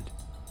happened?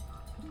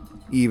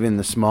 Even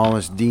the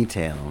smallest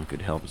detail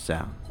could help us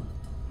out.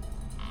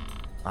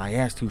 I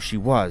asked who she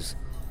was.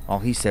 All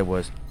he said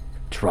was,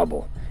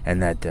 trouble,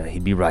 and that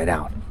he'd be right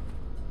out.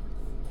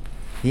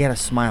 He had a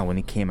smile when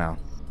he came out.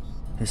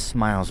 His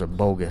smiles are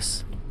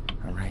bogus.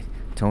 All right,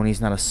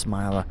 Tony's not a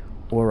smiler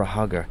or a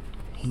hugger.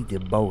 He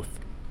did both.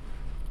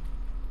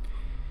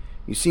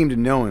 You seem to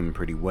know him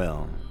pretty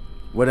well.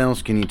 What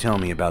else can you tell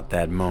me about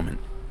that moment?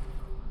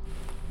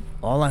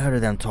 All I heard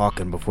of them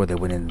talking before they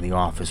went into the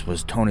office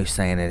was Tony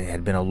saying it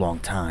had been a long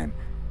time.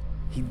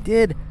 He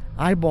did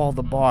eyeball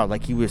the bar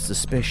like he was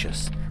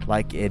suspicious,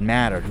 like it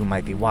mattered who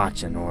might be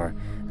watching, or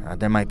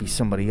there might be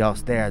somebody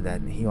else there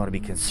that he ought to be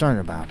concerned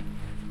about.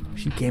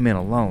 She came in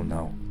alone,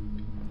 though.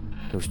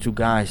 Those two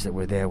guys that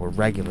were there were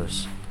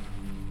regulars.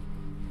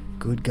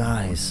 Good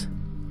guys.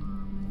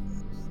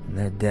 And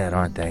they're dead,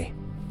 aren't they?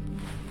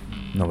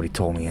 Nobody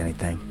told me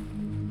anything.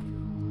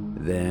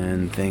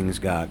 Then things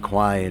got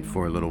quiet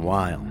for a little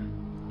while.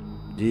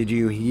 Did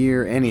you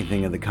hear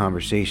anything of the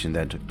conversation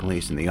that took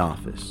place in the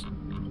office?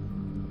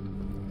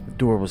 The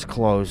door was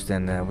closed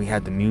and we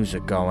had the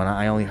music going.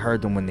 I only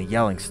heard them when the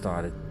yelling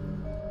started.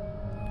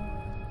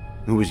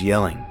 Who was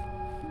yelling?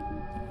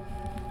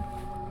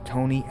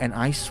 Tony, and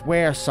I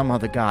swear some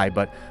other guy,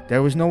 but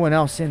there was no one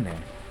else in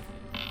there.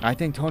 I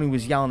think Tony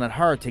was yelling at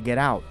her to get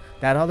out.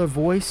 That other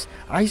voice,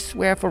 I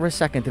swear for a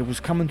second that it was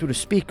coming through the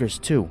speakers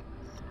too.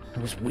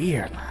 It was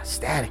weird,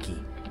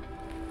 staticky.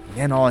 And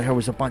then all I heard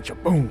was a bunch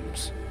of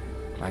booms.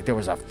 Like there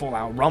was a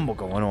full-out rumble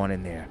going on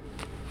in there.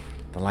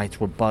 The lights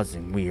were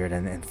buzzing weird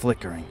and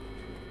flickering.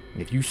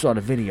 If you saw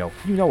the video,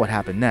 you know what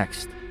happened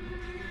next.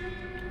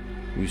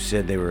 You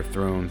said they were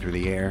thrown through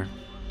the air?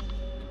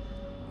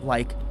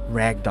 Like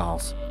rag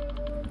dolls.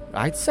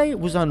 I'd say it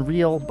was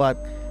unreal, but,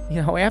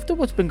 you know, after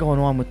what's been going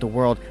on with the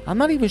world, I'm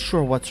not even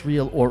sure what's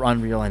real or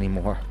unreal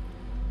anymore.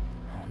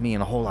 Me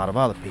and a whole lot of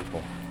other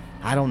people.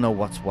 I don't know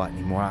what's what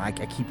anymore. I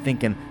keep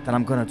thinking that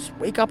I'm gonna just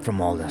wake up from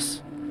all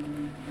this.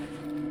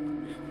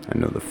 I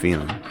know the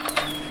feeling.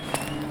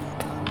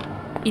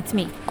 It's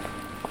me.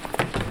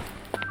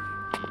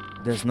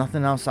 There's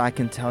nothing else I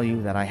can tell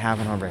you that I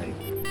haven't already.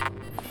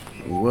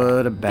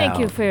 What about... Thank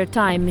you for your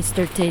time,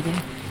 Mr. Tatum.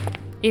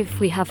 If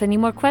we have any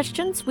more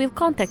questions, we'll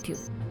contact you.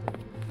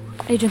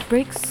 Agent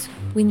Briggs,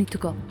 we need to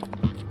go.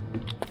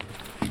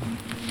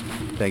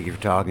 Thank you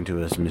for talking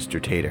to us,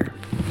 Mr. Tater.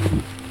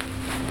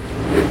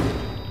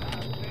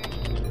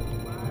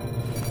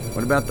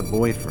 What about the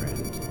boyfriend?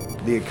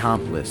 The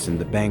accomplice in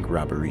the bank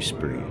robbery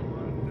spree?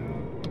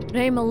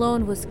 Ray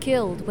Malone was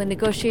killed when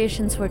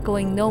negotiations were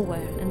going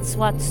nowhere and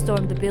SWAT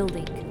stormed the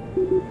building.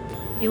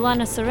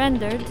 Ilana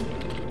surrendered,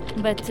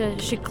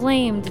 but she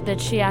claimed that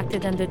she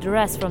acted under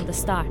duress from the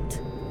start.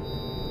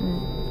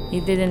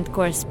 It didn't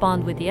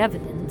correspond with the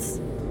evidence.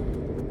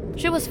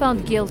 She was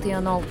found guilty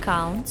on all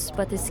counts,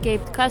 but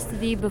escaped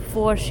custody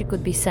before she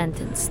could be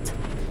sentenced.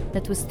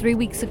 That was 3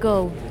 weeks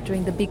ago,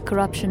 during the big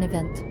corruption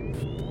event.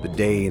 The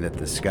day that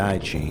the sky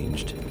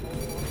changed.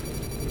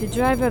 The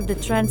driver of the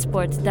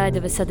transport died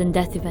of a sudden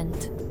death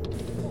event.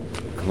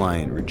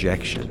 Client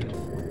rejection.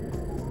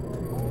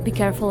 Be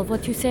careful of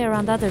what you say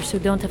around others who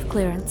don't have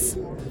clearance.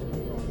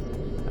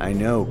 I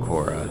know,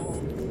 Cora.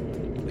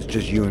 It's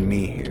just you and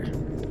me here.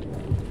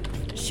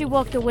 She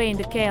walked away in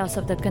the chaos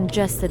of the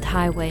congested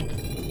highway.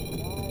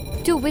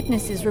 2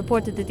 witnesses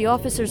reported that the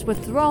officers were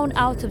thrown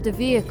out of the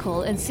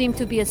vehicle and seemed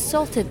to be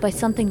assaulted by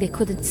something they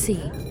couldn't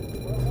see.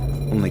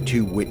 Only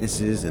 2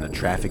 witnesses in a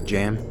traffic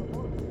jam?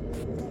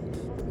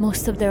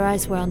 Most of their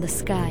eyes were on the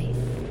sky.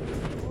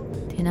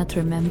 Do you not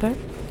remember?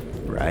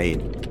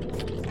 Right.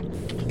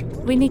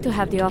 We need to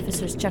have the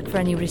officers check for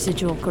any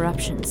residual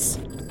corruptions.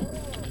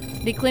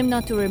 They claim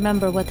not to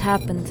remember what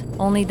happened,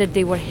 only that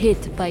they were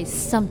hit by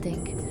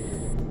something.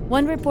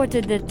 One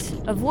reported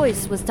that a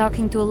voice was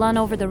talking to Alana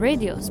over the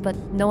radios, but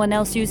no one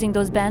else using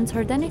those bands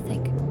heard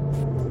anything.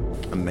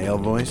 A male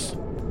voice?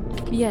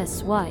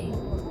 Yes, why?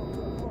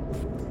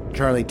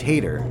 Charlie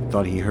Tater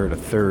thought he heard a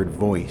third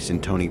voice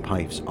in Tony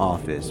Pife's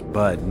office,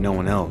 but no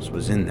one else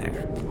was in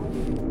there.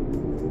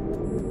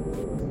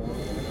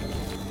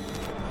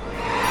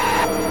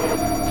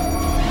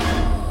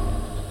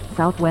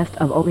 Southwest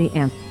of Ole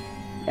and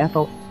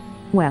FO,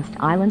 West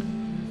Island,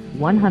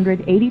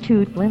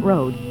 182 Flint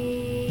Road.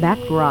 Back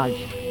garage.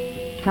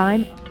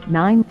 Time,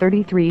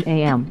 9:33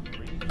 a.m.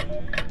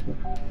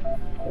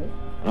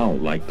 I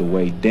don't like the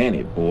way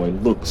Danny boy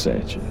looks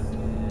at you.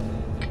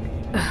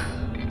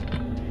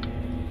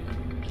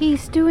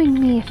 He's doing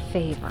me a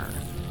favor.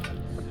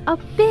 A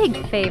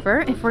big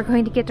favor if we're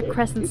going to get to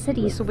Crescent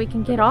City so we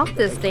can get off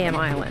this damn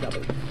island.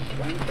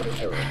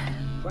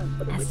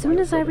 As soon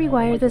as I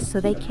rewire this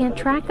so they can't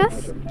track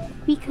us,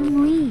 we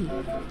can leave.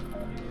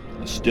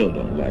 I still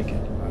don't like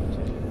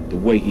it. The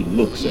way he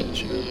looks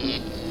at you.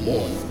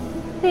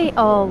 They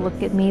all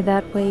look at me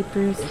that way,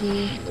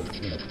 Brucey.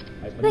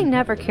 They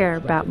never care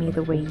about me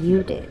the way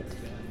you did.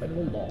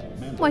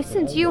 Why,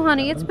 since you,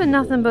 honey, it's been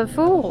nothing but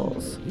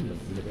fools.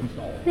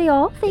 They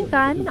all think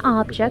I'm an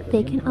object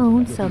they can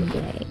own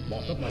someday.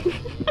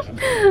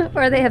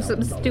 Or they have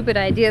some stupid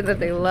idea that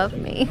they love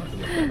me.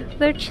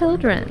 They're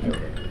children.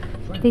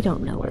 They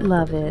don't know what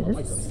love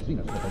is.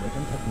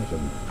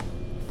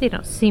 They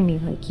don't see me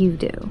like you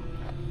do.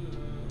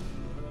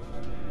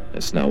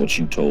 That's not what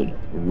you told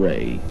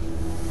Ray.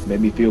 Made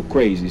me feel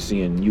crazy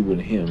seeing you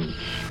and him,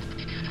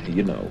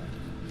 you know.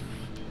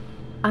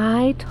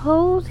 I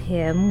told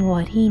him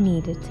what he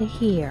needed to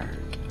hear.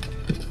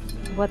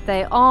 What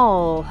they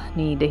all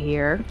need to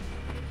hear.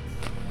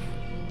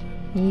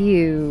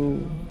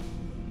 You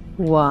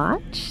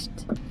watched?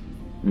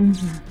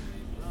 Mm-hmm.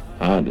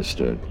 I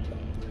understood.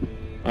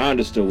 I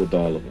understood with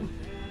all of them.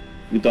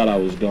 You thought I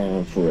was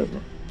gone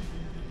forever.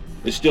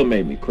 It still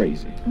made me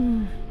crazy.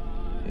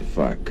 If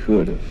I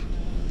could have,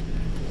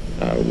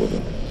 I would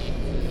have.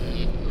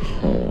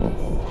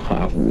 Oh,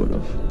 I would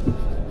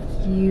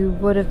have. You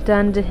would have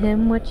done to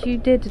him what you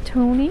did to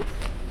Tony?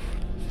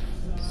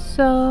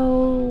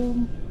 So,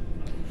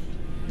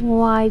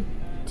 why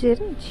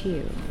didn't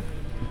you?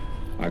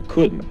 I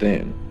couldn't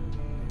then.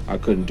 I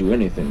couldn't do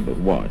anything but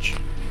watch.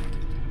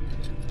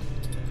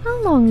 How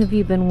long have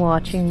you been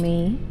watching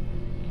me?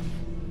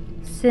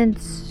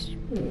 Since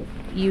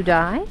you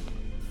died?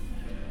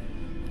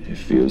 It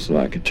feels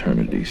like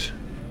eternities.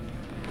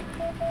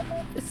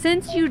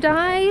 Since you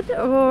died,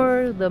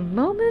 or the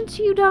moment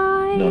you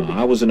died? No,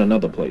 I was in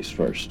another place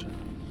first.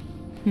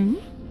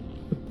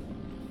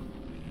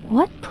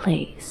 What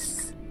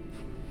place?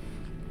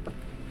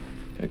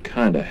 A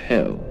kind of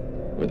hell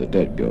where the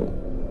dead go.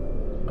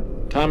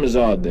 Time is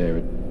odd there.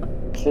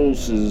 It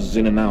pulses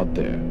in and out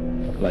there,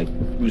 like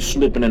you're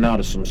slipping in and out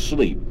of some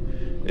sleep.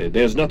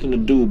 There's nothing to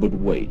do but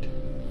wait.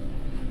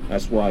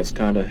 That's why it's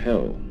kind of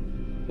hell.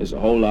 There's a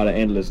whole lot of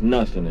endless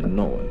nothing and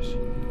noise.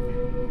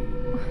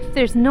 If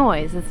there's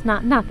noise, it's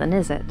not nothing,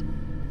 is it?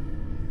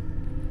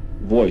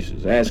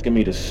 Voices asking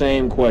me the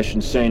same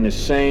questions, saying the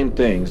same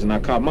things, and I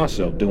caught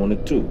myself doing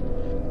it too.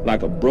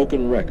 Like a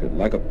broken record,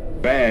 like a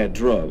bad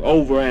drug,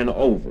 over and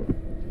over.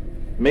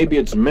 Maybe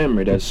it's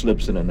memory that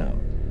slips in and out.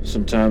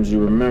 Sometimes you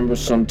remember,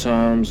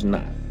 sometimes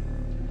not.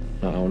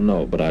 I don't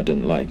know, but I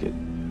didn't like it.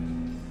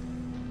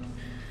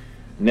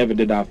 Never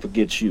did I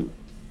forget you.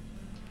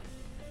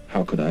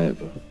 How could I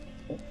ever?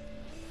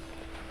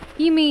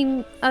 You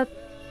mean a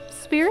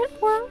spirit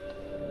world?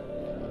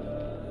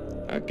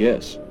 I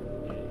guess.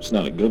 It's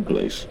not a good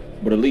place,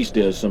 but at least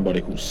there's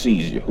somebody who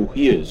sees you, who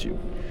hears you.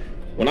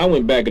 When I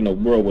went back in the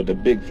world with the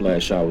big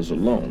flash, I was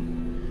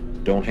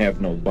alone. Don't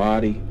have no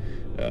body.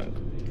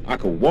 I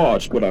could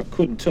watch, but I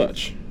couldn't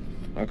touch.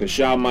 I could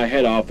shout my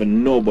head off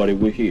and nobody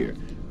would hear.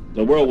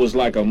 The world was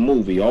like a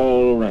movie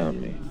all around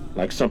me,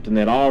 like something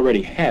that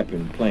already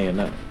happened playing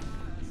out.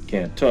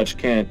 Can't touch,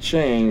 can't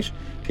change,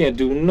 can't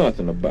do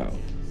nothing about.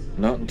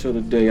 Not until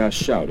the day I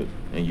shouted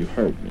and you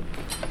heard me.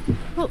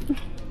 Well,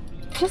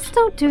 just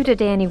don't do to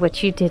Danny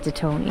what you did to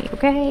Tony,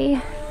 okay?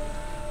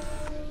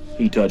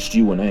 He touched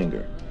you in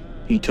anger.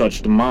 He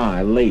touched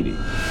my lady.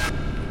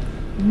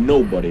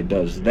 Nobody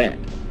does that,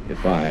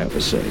 if I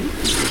ever say.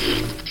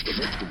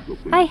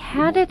 I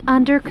had it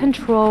under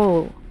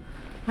control.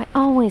 I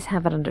always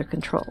have it under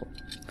control.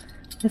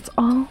 It's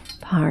all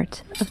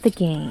part of the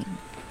game.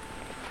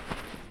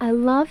 I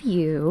love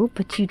you,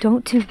 but you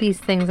don't do these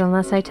things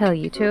unless I tell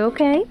you to,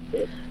 okay?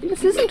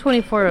 This isn't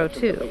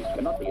 2402.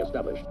 Cannot be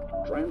established.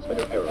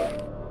 Transmitter error.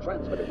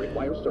 Transmitter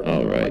requires service.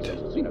 All right.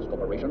 Zenus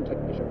Corporation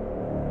technician.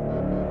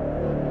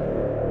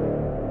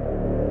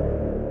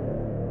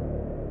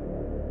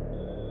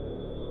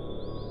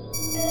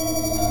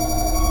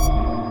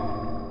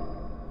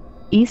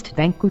 East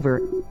Vancouver,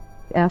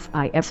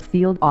 FIS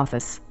Field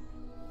Office.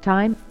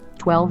 Time,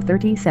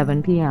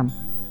 12:37 p.m.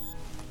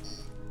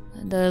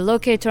 The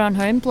locator on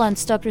her implant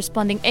stopped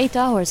responding 8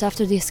 hours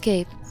after the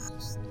escape.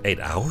 8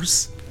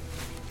 hours?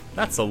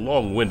 That's a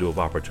long window of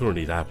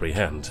opportunity to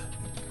apprehend.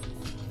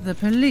 The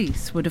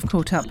police would have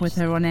caught up with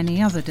her on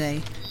any other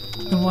day.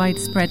 The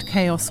widespread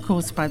chaos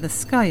caused by the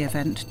Sky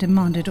event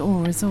demanded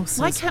all resources.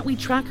 Why can't we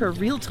track her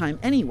real time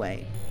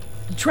anyway?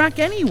 Track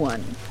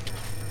anyone?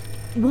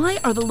 Why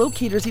are the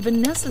locators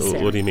even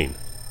necessary? What do you mean?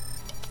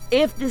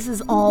 If this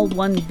is all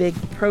one big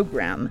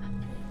program,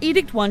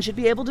 Edict 1 should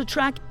be able to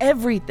track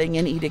everything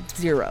in Edict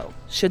 0,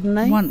 shouldn't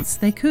they? Once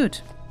they could.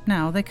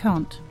 Now they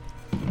can't.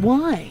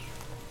 Why?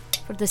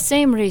 For the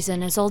same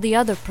reason as all the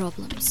other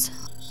problems.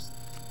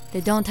 They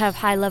don't have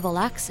high-level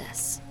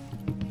access.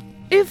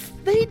 If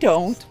they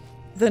don't,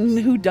 then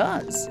who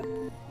does?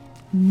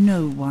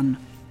 No one.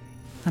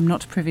 I'm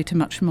not privy to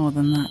much more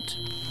than that.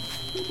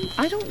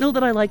 I don't know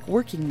that I like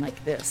working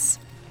like this.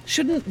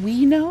 Shouldn't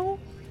we know?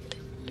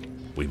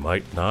 We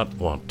might not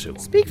want to.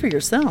 Speak for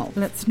yourself.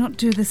 Let's not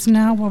do this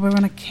now while we're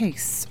on a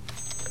case.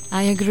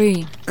 I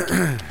agree.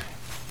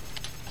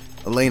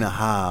 Elena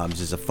Hobbs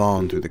is a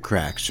fallen through the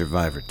cracks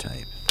survivor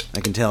type. I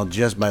can tell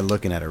just by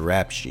looking at her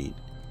rap sheet.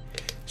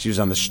 She was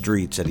on the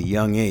streets at a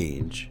young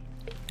age.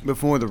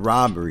 Before the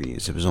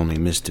robberies, it was only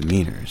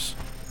misdemeanors.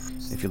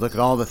 If you look at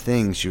all the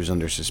things she was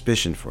under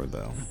suspicion for,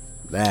 though,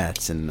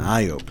 that's an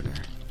eye-opener.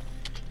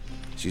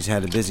 She's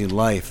had a busy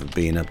life of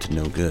being up to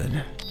no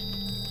good.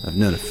 I've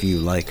known a few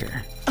like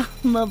her. Oh,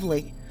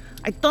 lovely.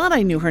 I thought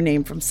I knew her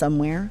name from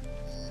somewhere.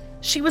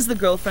 She was the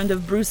girlfriend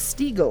of Bruce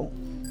Stiegel,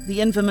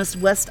 the infamous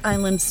West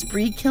Island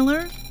spree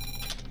killer?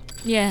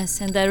 Yes,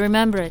 and I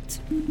remember it.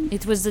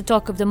 It was the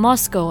talk of the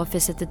Moscow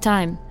office at the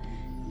time.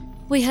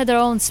 We had our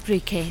own spree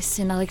case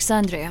in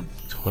Alexandria.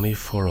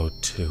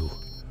 2402.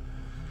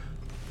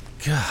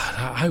 God,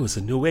 I was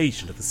a new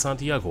agent at the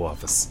Santiago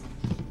office.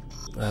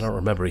 I don't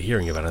remember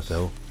hearing about it,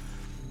 though.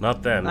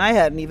 Not then. I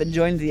hadn't even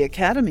joined the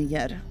academy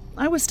yet.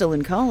 I was still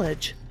in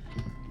college.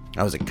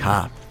 I was a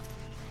cop.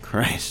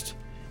 Christ,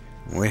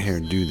 where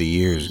do the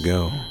years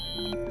go?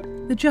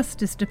 The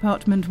Justice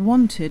Department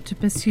wanted to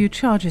pursue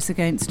charges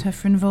against her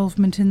for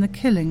involvement in the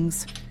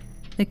killings.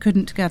 They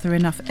couldn't gather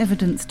enough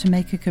evidence to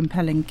make a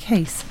compelling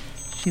case.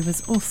 She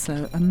was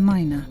also a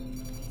minor.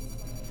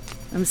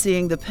 I'm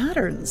seeing the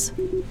patterns.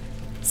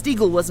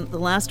 Stiegel wasn't the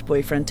last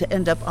boyfriend to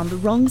end up on the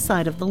wrong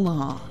side of the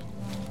law.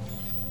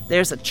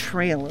 There's a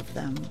trail of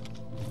them.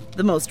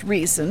 The most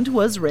recent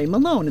was Ray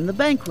Malone in the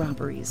bank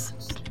robberies.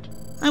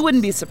 I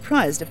wouldn't be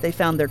surprised if they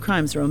found their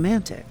crimes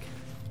romantic.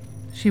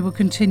 She will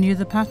continue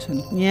the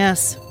pattern.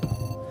 Yes.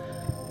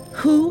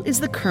 Who is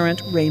the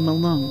current Ray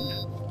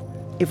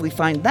Malone? If we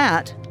find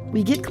that,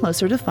 we get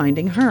closer to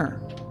finding her.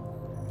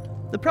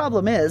 The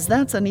problem is,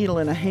 that's a needle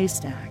in a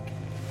haystack.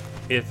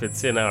 If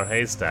it's in our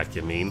haystack,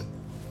 you mean?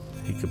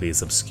 He could be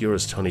as obscure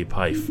as Tony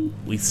Pife.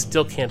 We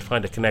still can't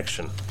find a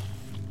connection.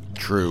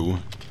 True.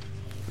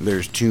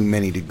 There's too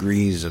many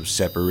degrees of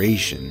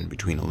separation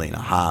between Elena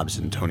Hobbs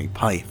and Tony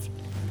Pife.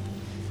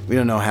 We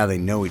don't know how they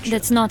know each other.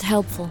 That's not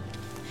helpful.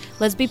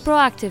 Let's be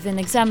proactive and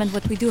examine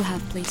what we do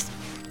have, please.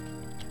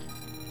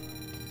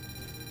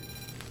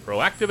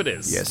 Proactive it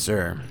is. Yes,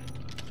 sir.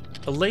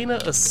 Elena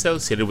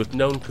associated with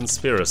known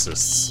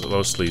conspiracists,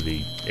 mostly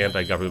the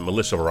anti-government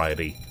militia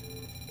variety.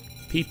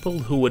 People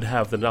who would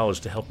have the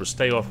knowledge to help her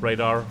stay off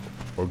radar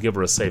or give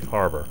her a safe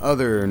harbor.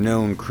 Other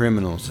known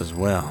criminals as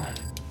well.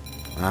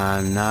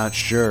 I'm not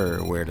sure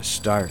where to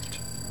start.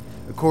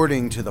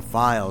 According to the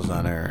files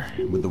on her,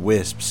 with the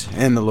Wisps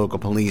and the local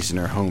police in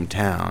her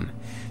hometown,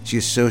 she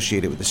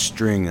associated with a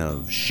string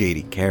of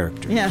shady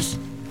characters. Yes,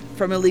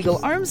 from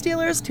illegal arms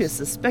dealers to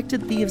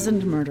suspected thieves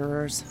and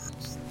murderers.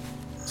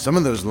 Some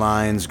of those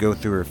lines go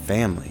through her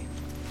family.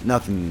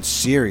 Nothing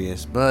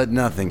serious, but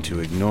nothing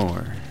to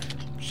ignore.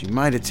 She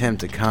might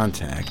attempt a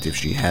contact if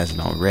she hasn't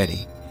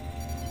already.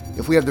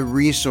 If we have the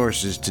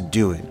resources to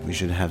do it, we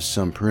should have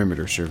some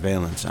perimeter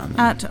surveillance on them.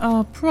 At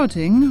our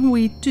prodding,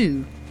 we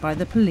do, by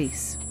the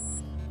police.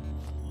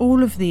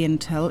 All of the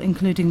intel,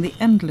 including the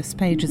endless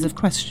pages of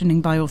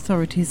questioning by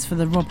authorities for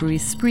the robbery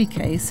spree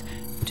case,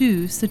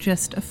 do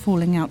suggest a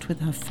falling out with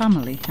her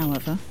family,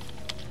 however.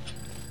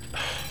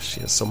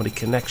 She has so many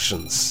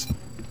connections.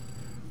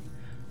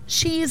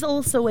 She's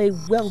also a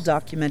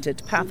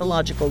well-documented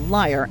pathological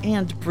liar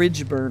and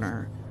bridge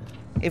burner.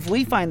 If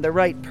we find the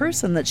right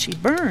person that she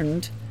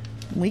burned,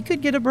 we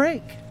could get a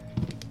break.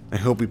 I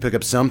hope we pick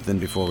up something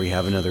before we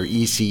have another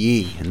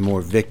ECE and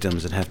more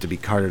victims that have to be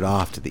carted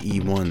off to the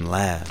E1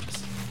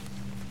 labs.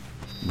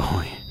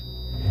 Boy,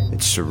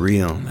 it's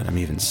surreal that I'm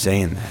even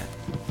saying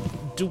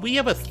that. Do we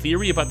have a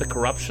theory about the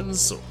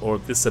corruptions or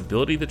this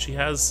ability that she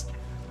has?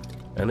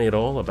 Any at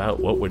all about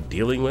what we're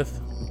dealing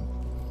with?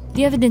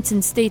 The evidence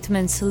and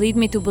statements lead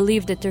me to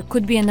believe that there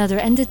could be another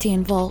entity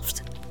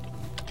involved.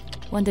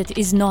 One that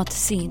is not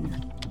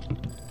seen.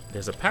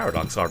 There's a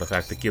paradox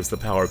artifact that gives the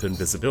power of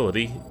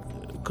invisibility.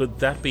 Could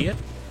that be it?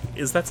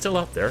 Is that still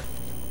out there?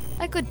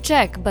 I could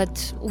check,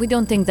 but we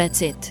don't think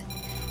that's it.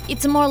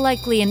 It's more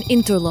likely an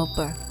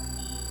interloper.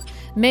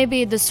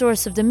 Maybe the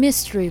source of the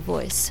mystery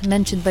voice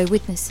mentioned by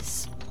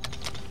witnesses.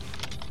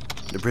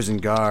 The prison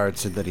guard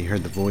said that he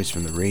heard the voice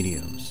from the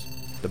radios.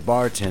 The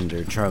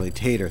bartender, Charlie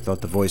Tater,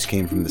 thought the voice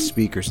came from the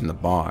speakers in the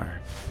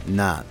bar,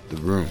 not the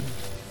room.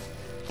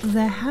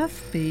 There have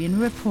been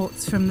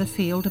reports from the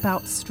field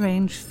about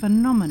strange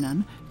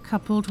phenomenon,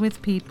 coupled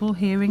with people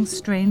hearing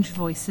strange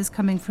voices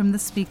coming from the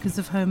speakers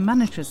of home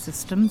manager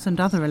systems and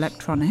other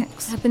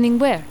electronics. Happening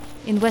where?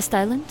 In West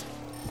Island?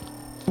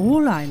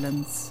 All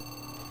islands.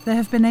 There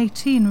have been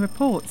 18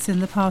 reports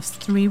in the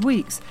past 3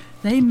 weeks.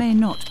 They may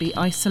not be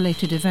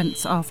isolated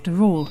events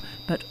after all,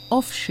 but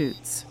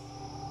offshoots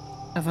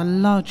of a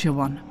larger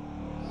one.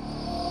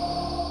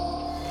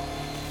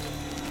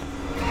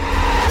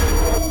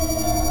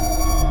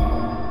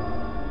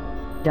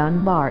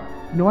 Dunbar,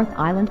 North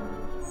Island.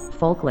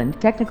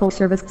 Falkland Technical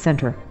Service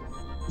Center.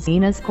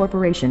 Zenas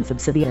Corporation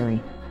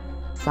subsidiary.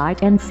 Site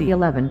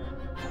NC-11.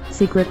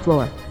 Secret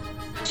floor.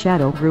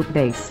 Shadow Group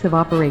Base of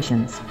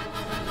Operations.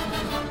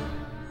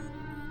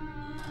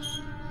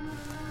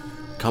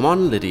 Come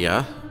on,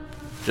 Lydia.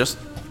 Just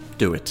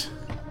do it.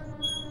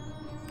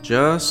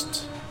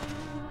 Just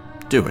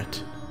do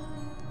it.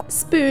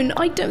 Spoon,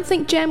 I don't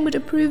think Jem would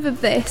approve of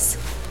this.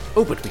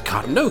 Oh, but we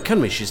can't know,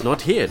 can we? She's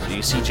not here. Do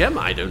you see Jem?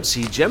 I don't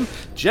see Jem.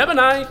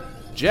 Gemini!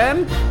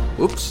 Jem?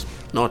 Oops,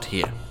 not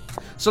here.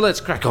 So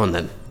let's crack on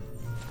then.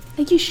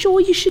 Are you sure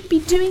you should be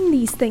doing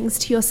these things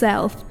to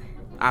yourself?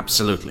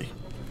 Absolutely.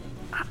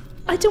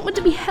 I don't want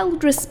to be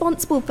held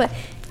responsible for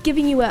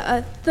giving you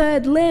a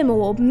third limb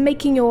or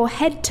making your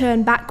head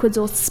turn backwards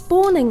or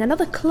spawning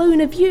another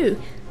clone of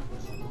you.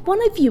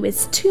 One of you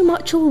is too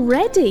much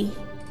already.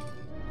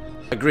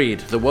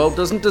 Agreed. The world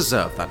doesn't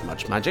deserve that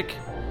much magic.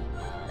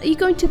 Are you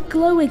going to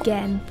glow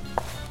again?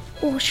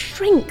 Or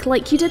shrink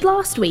like you did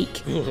last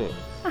week?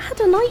 I had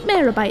a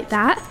nightmare about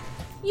that.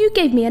 You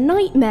gave me a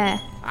nightmare.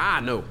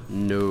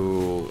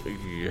 No.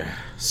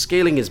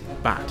 Scaling is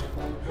bad.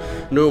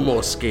 No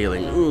more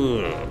scaling.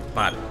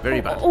 Bad.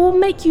 Very bad. Or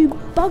make you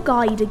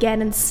bug-eyed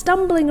again and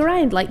stumbling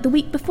around like the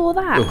week before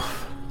that.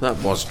 Oof, that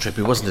was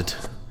trippy, wasn't it?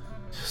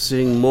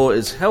 Seeing more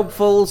is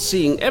helpful.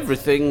 Seeing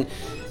everything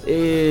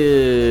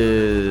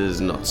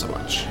is not so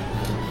much.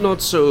 Not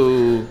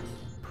so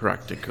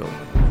practical.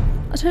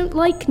 I don't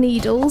like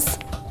needles.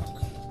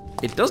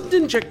 It doesn't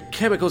inject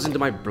chemicals into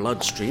my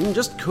bloodstream,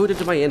 just code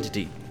into my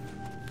entity.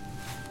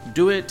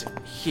 Do it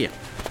here.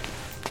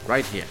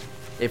 Right here.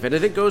 If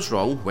anything goes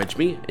wrong, wedge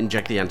me,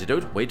 inject the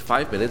antidote, wait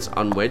 5 minutes,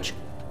 unwedge,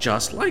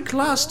 just like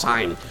last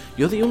time.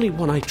 You're the only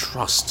one I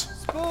trust.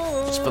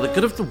 Spoon! It's for the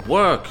good of the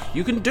work.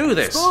 You can do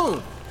this.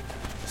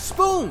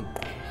 Spoon!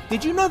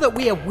 Did you know that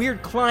we have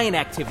weird client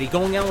activity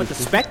going on with the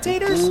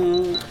spectators?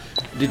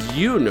 Did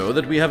you know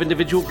that we have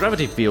individual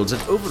gravity fields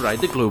that override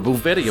the global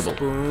variable?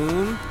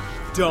 Spoon,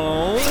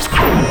 don't...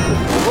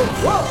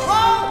 Whoa!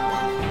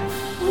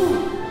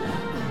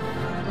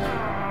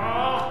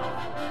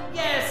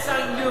 Yes,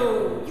 I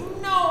knew! You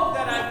know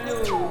that I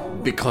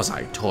knew! Because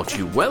I taught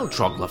you well,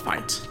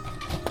 troglodyte.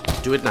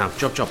 Do it now,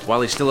 chop,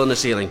 while he's still on the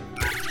ceiling.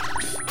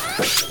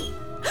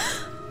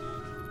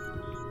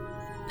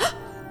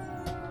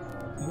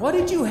 What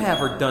did you have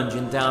her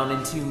dungeon down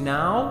into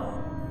now?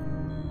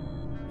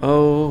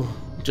 Oh,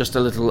 just a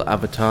little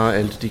avatar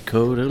entity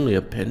code, only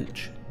a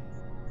pinch.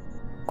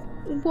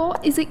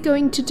 What is it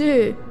going to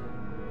do?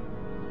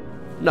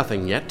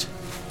 Nothing yet,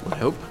 I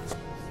hope.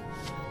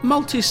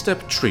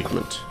 Multi-step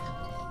treatment.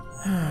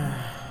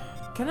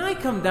 Can I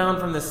come down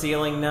from the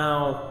ceiling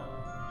now?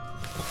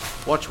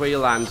 Watch where you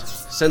land.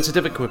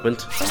 Sensitive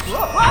equipment.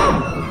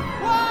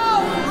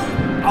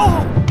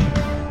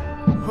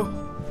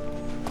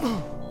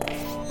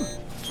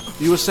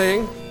 You were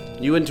saying?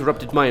 You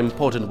interrupted my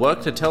important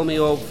work to tell me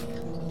of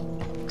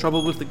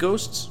trouble with the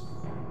ghosts?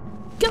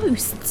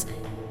 Ghosts?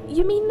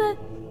 You mean the...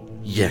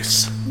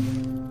 Yes.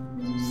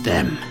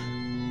 Them.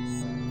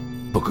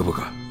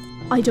 Booga.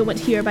 I don't want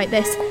to hear about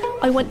this.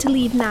 I want to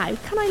leave now.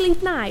 Can I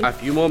leave now? A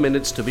few more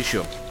minutes to be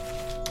sure.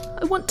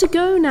 I want to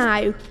go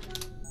now.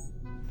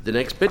 The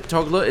next bit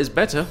toggler is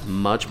better.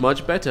 Much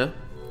better.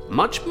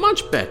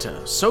 Much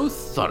better. So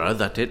thorough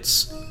that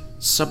it's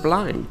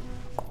sublime.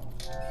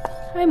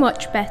 How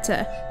much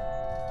better?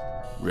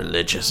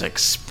 Religious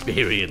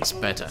experience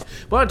better.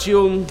 But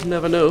you'll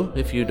never know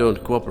if you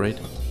don't cooperate.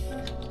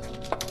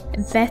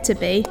 It better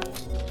be.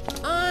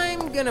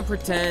 I'm gonna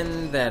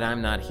pretend that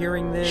I'm not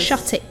hearing this.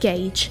 Shut it,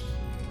 Gage.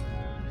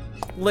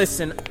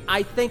 Listen,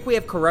 I think we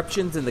have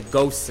corruptions in the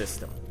ghost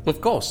system.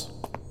 Of course.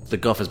 The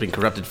Goff has been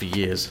corrupted for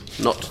years.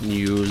 Not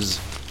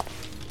news.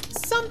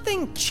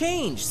 Something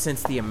changed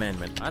since the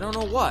amendment. I don't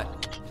know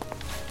what.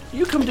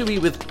 You come to me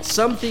with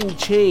something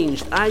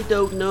changed, I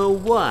don't know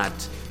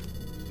what.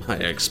 I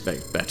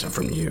expect better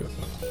from you.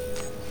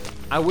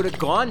 I would have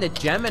gone to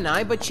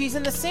Gemini, but she's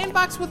in the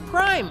sandbox with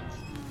Prime.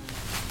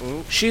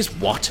 She's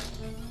what?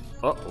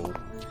 Uh-oh.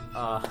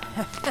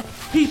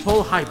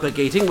 People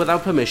hypergating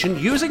without permission,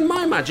 using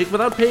my magic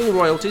without paying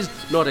royalties,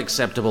 not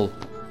acceptable.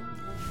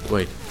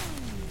 Wait.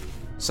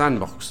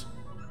 Sandbox.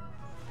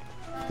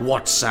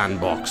 What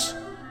sandbox?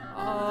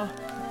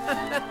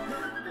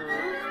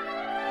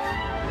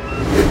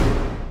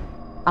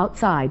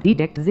 Outside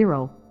Edict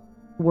 0.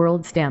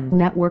 World STEM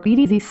Network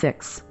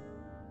EDZ6.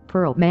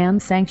 Pearl Man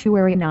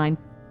Sanctuary 9.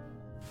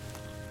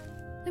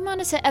 We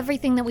monitor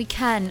everything that we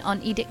can on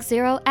Edict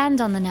 0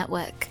 and on the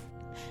network.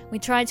 We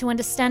try to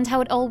understand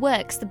how it all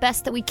works the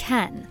best that we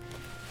can.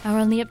 Our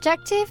only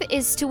objective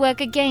is to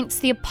work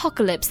against the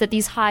apocalypse that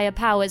these higher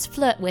powers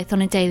flirt with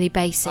on a daily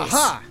basis.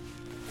 Aha!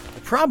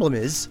 The problem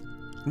is,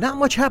 not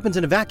much happens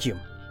in a vacuum.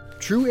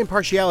 True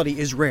impartiality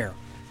is rare.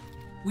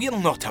 We're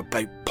not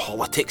about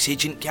politics,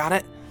 Agent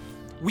Garrett.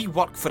 We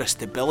work for a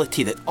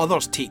stability that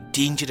others take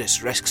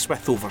dangerous risks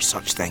with over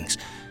such things.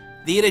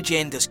 Their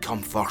agendas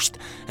come first,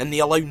 and they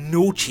allow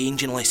no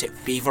change unless it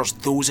favours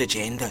those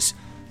agendas.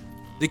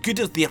 The good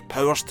of their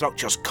power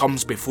structures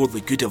comes before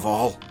the good of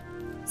all.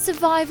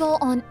 Survival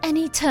on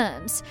any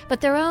terms,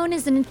 but their own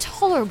is an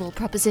intolerable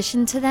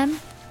proposition to them.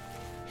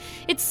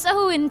 It's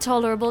so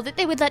intolerable that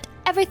they would let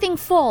everything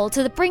fall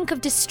to the brink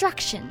of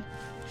destruction.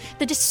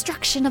 The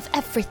destruction of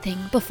everything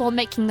before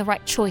making the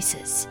right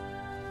choices.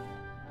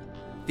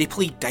 They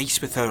play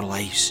dice with our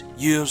lives.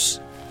 Yours,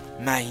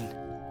 mine,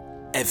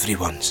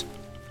 everyone's.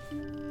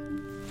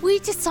 We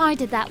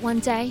decided that one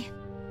day.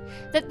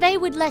 That they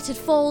would let it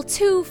fall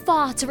too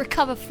far to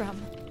recover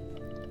from.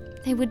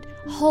 They would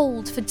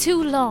hold for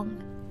too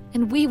long,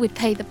 and we would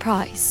pay the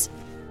price.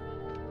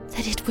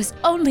 That it was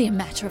only a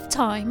matter of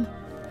time.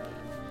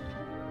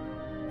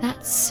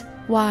 That's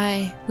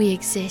why we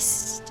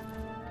exist.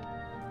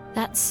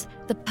 That's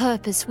the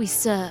purpose we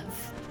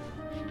serve.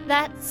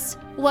 That's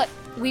what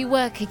we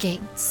work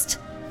against.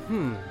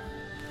 From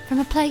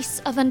a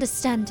place of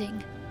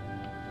understanding.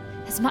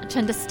 As much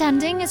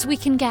understanding as we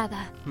can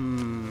gather.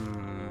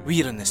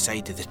 We're on the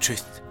side of the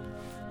truth.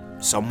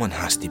 Someone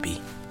has to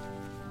be.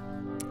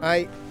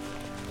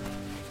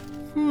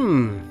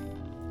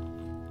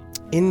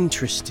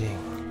 Interesting.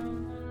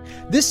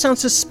 This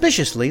sounds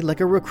suspiciously like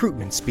a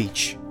recruitment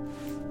speech.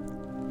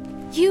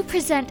 You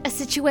present a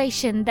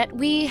situation that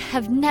we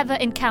have never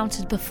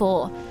encountered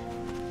before,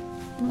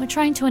 and we're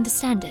trying to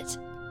understand it.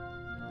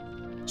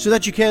 So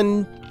that you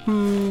can,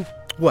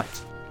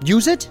 what?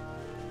 Use it?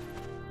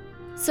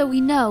 So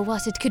we know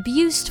what it could be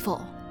used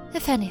for,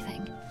 if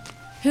anything.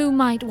 Who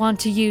might want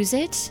to use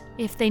it,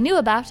 if they knew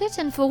about it,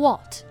 and for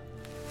what?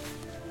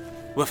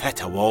 We've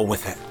hit a wall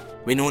with it.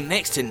 We know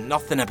next to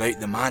nothing about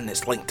the man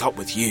that's linked up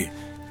with you.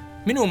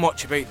 We know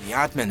much about the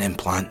admin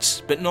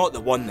implants, but not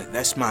the one that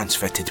this man's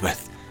fitted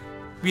with.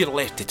 We're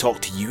left to talk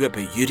to you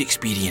about your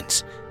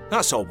experience.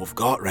 That's all we've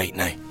got right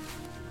now.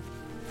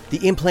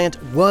 The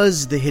implant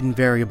was the hidden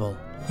variable.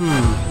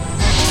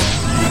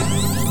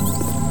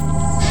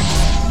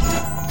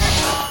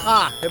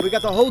 Have we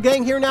got the whole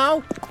gang here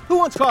now? Who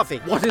wants coffee?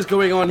 What is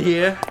going on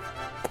here?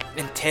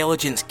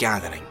 Intelligence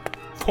gathering.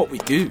 What we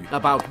do.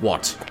 About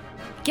what?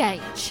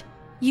 Gage,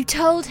 you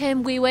told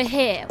him we were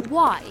here.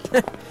 Why?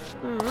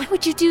 Why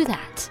would you do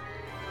that?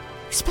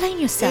 Explain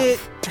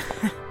yourself.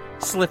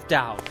 Slipped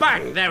out.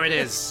 Bang! There it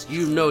is.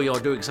 You know you're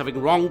doing something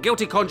wrong.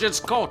 Guilty conscience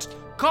caught.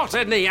 Caught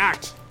in the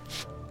act.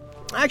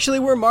 Actually,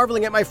 we're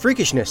marveling at my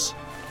freakishness.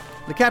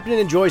 The captain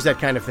enjoys that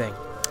kind of thing.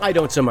 I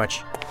don't so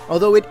much.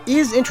 Although it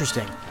is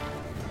interesting.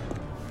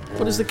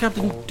 What is the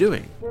captain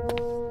doing?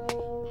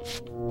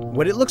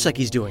 What it looks like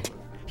he's doing.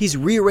 He's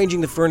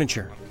rearranging the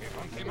furniture.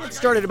 It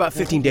started about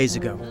 15 days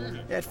ago.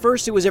 At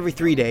first it was every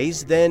 3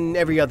 days, then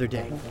every other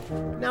day.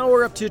 Now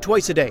we're up to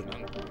twice a day.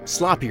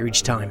 Sloppier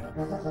each time.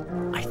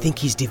 I think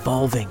he's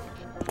devolving.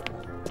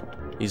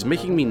 He's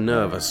making me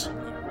nervous.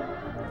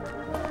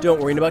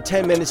 Don't worry, in about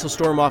 10 minutes he'll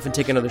storm off and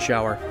take another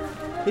shower.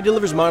 He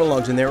delivers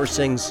monologues in there or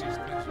sings.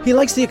 He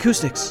likes the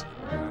acoustics.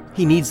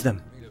 He needs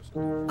them.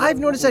 I've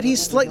noticed that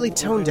he's slightly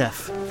tone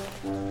deaf.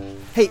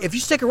 Hey, if you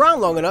stick around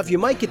long enough, you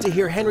might get to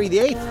hear Henry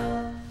VIII.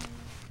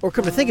 Or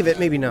come to think of it,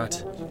 maybe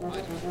not.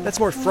 That's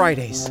more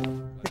Fridays.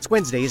 It's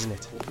Wednesday, isn't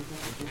it?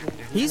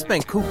 He's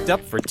been cooped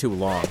up for too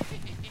long.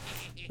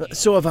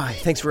 So have I,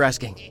 thanks for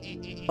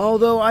asking.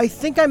 Although I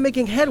think I'm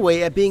making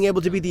headway at being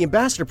able to be the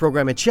ambassador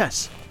program in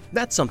chess.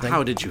 That's something.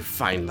 How did you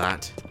find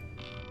that?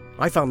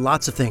 I found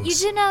lots of things.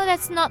 You do know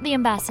that's not the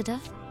ambassador?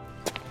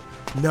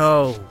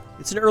 No,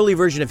 it's an early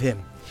version of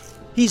him.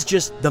 He's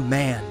just the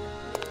man.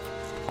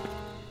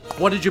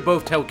 What did you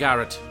both tell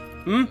Garrett?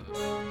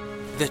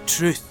 The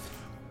truth.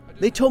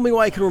 They told me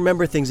why I can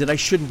remember things that I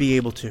shouldn't be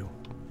able to.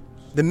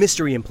 The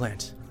mystery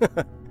implant.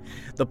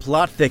 The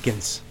plot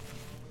thickens.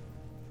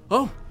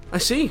 Oh, I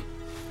see.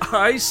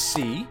 I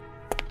see.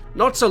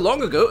 Not so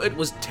long ago, it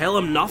was tell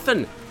him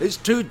nothing. It's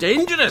too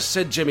dangerous,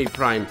 said Jimmy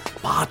Prime.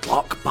 Bad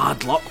luck,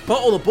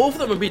 bottle the both of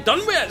them and be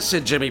done with it,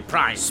 said Jimmy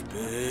Prime.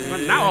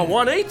 But now a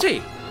 180.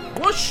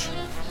 Whoosh.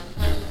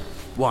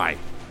 Why?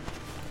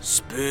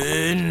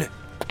 Spoon.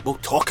 We'll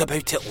talk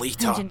about it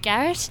later. Agent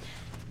Garrett,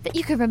 that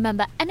you can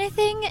remember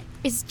anything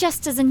is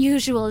just as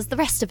unusual as the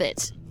rest of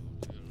it.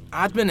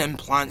 Admin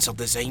implants are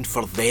designed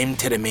for them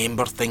to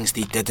remember things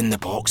they did in the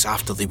box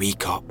after they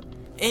wake up.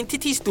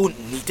 Entities don't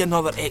need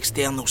another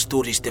external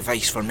storage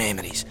device for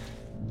memories.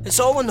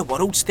 It's all on the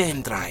world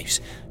stem drives.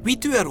 We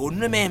do our own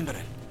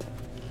remembering.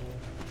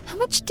 How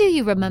much do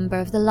you remember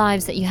of the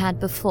lives that you had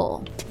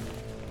before?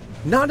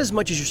 Not as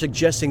much as you're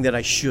suggesting that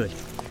I should.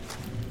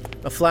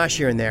 A flash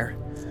here and there.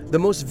 The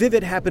most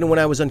vivid happened when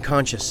I was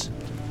unconscious.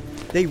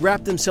 They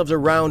wrapped themselves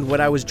around what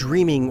I was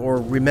dreaming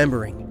or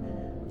remembering,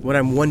 what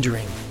I'm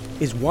wondering.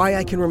 is why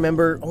I can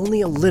remember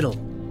only a little.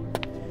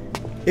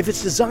 If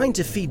it's designed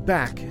to feed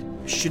back,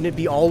 shouldn't it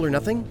be all or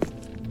nothing?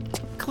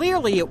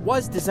 Clearly it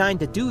was designed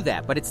to do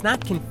that, but it's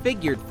not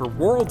configured for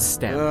World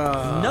STEM.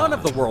 None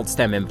of the World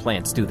STEM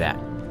implants do that.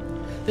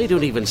 They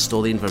don't even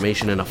store the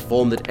information in a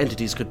form that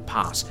entities could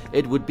pass.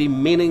 It would be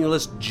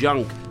meaningless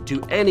junk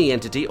to any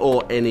entity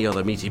or any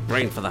other meaty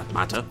brain for that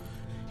matter.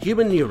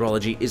 Human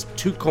neurology is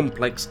too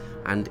complex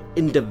and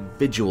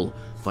individual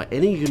for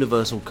any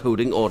universal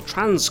coding or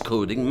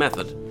transcoding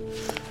method.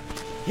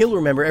 He'll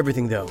remember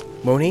everything though,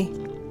 won't he?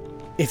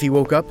 If he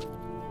woke up?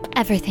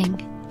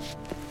 Everything.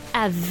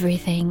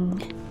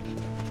 Everything.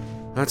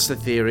 That's the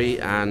theory,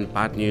 and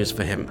bad news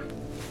for him.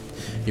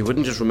 He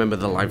wouldn't just remember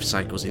the life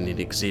cycles in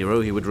Edict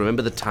Zero, he would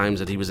remember the times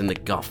that he was in the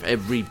guff,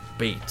 every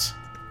beat.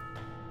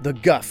 The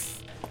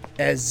guff?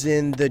 As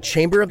in the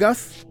Chamber of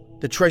Guff?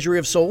 The Treasury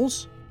of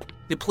Souls?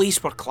 The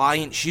place where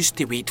clients used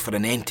to wait for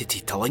an entity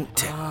to link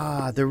to.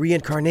 Ah, the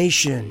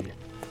reincarnation.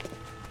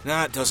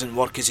 That doesn't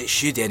work as it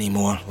should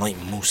anymore, like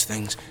most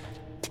things.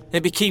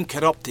 It became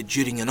corrupted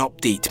during an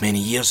update many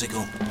years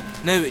ago.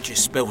 Now it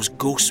just spills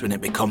ghosts when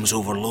it becomes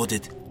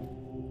overloaded.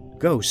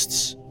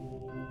 Ghosts?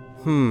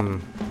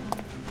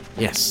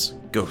 Yes,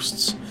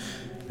 ghosts.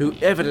 Who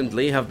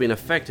evidently have been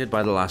affected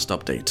by the last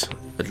update.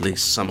 At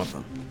least some of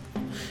them.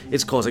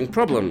 It's causing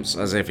problems,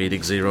 as if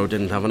Edict Zero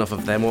didn't have enough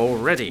of them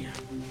already.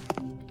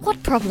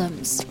 What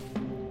problems?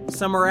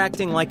 Some are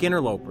acting like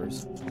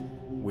interlopers.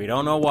 We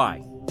don't know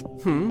why.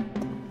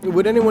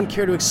 Would anyone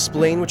care to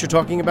explain what you're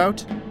talking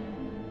about?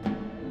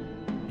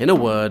 In a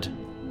word,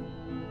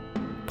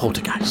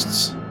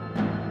 poltergeists.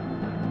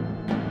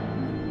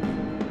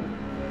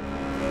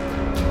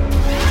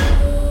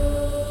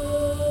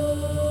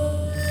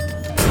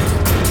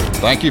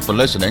 Thank you for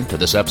listening to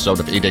this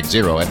episode of Edict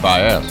Zero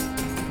FIS.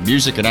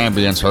 Music and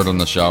ambience heard on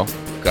the show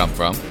come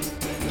from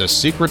The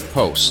Secret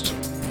Post,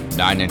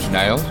 9 Inch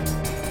Nails,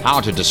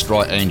 How to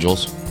Destroy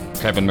Angels,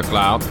 Kevin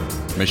MacLeod,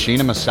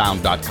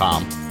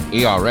 MachinimaSound.com,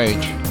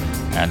 ERH,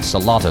 and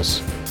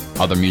Salatus.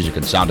 Other music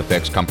and sound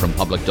effects come from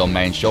public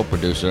domain show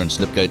producer and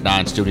Slipgate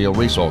 9 studio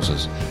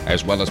resources,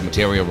 as well as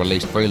material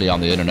released freely on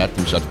the internet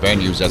from such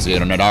venues as the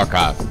Internet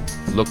Archive.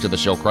 Look to the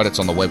show credits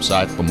on the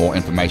website for more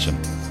information.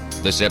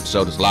 This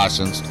episode is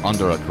licensed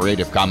under a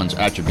Creative Commons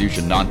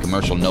Attribution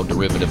Non-Commercial No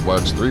Derivative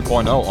Works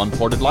 3.0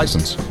 Unported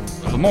license.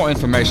 For more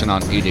information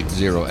on Edict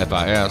Zero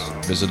FIS,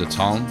 visit its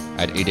home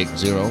at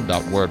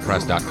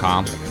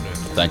edictzero.wordpress.com.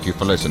 Thank you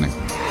for listening.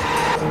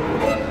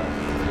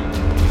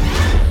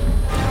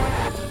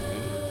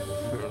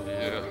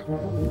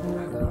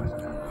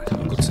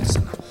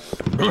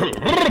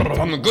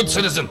 I'm a good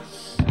citizen.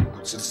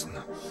 Good citizen.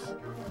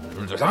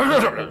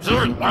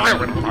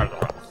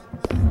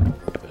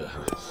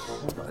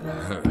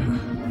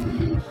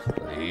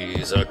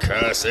 These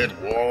accursed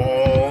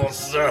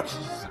walls. I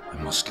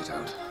must get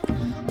out.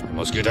 I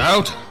must get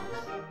out.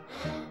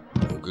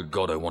 Oh, good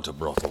God, I want a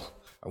brothel.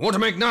 I want to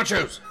make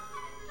nachos.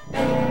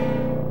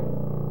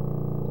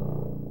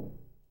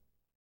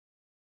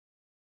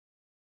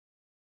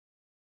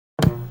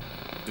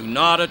 Do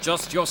not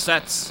adjust your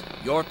sets.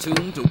 You're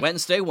tuned to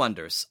Wednesday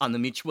Wonders on the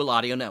Mutual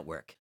Audio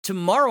Network.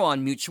 Tomorrow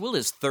on Mutual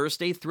is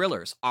Thursday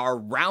Thrillers, our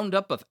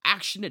roundup of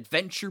action,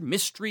 adventure,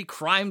 mystery,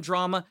 crime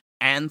drama,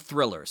 and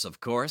thrillers, of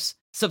course.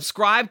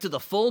 Subscribe to the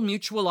full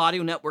Mutual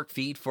Audio Network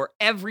feed for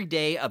every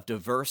day of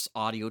diverse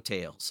audio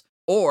tales.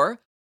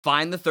 Or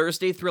find the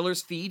Thursday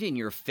Thrillers feed in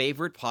your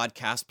favorite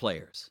podcast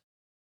players.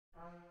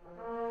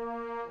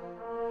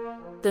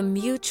 The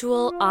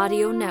Mutual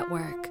Audio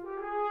Network.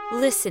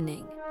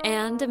 Listening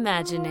and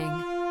imagining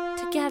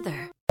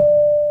together.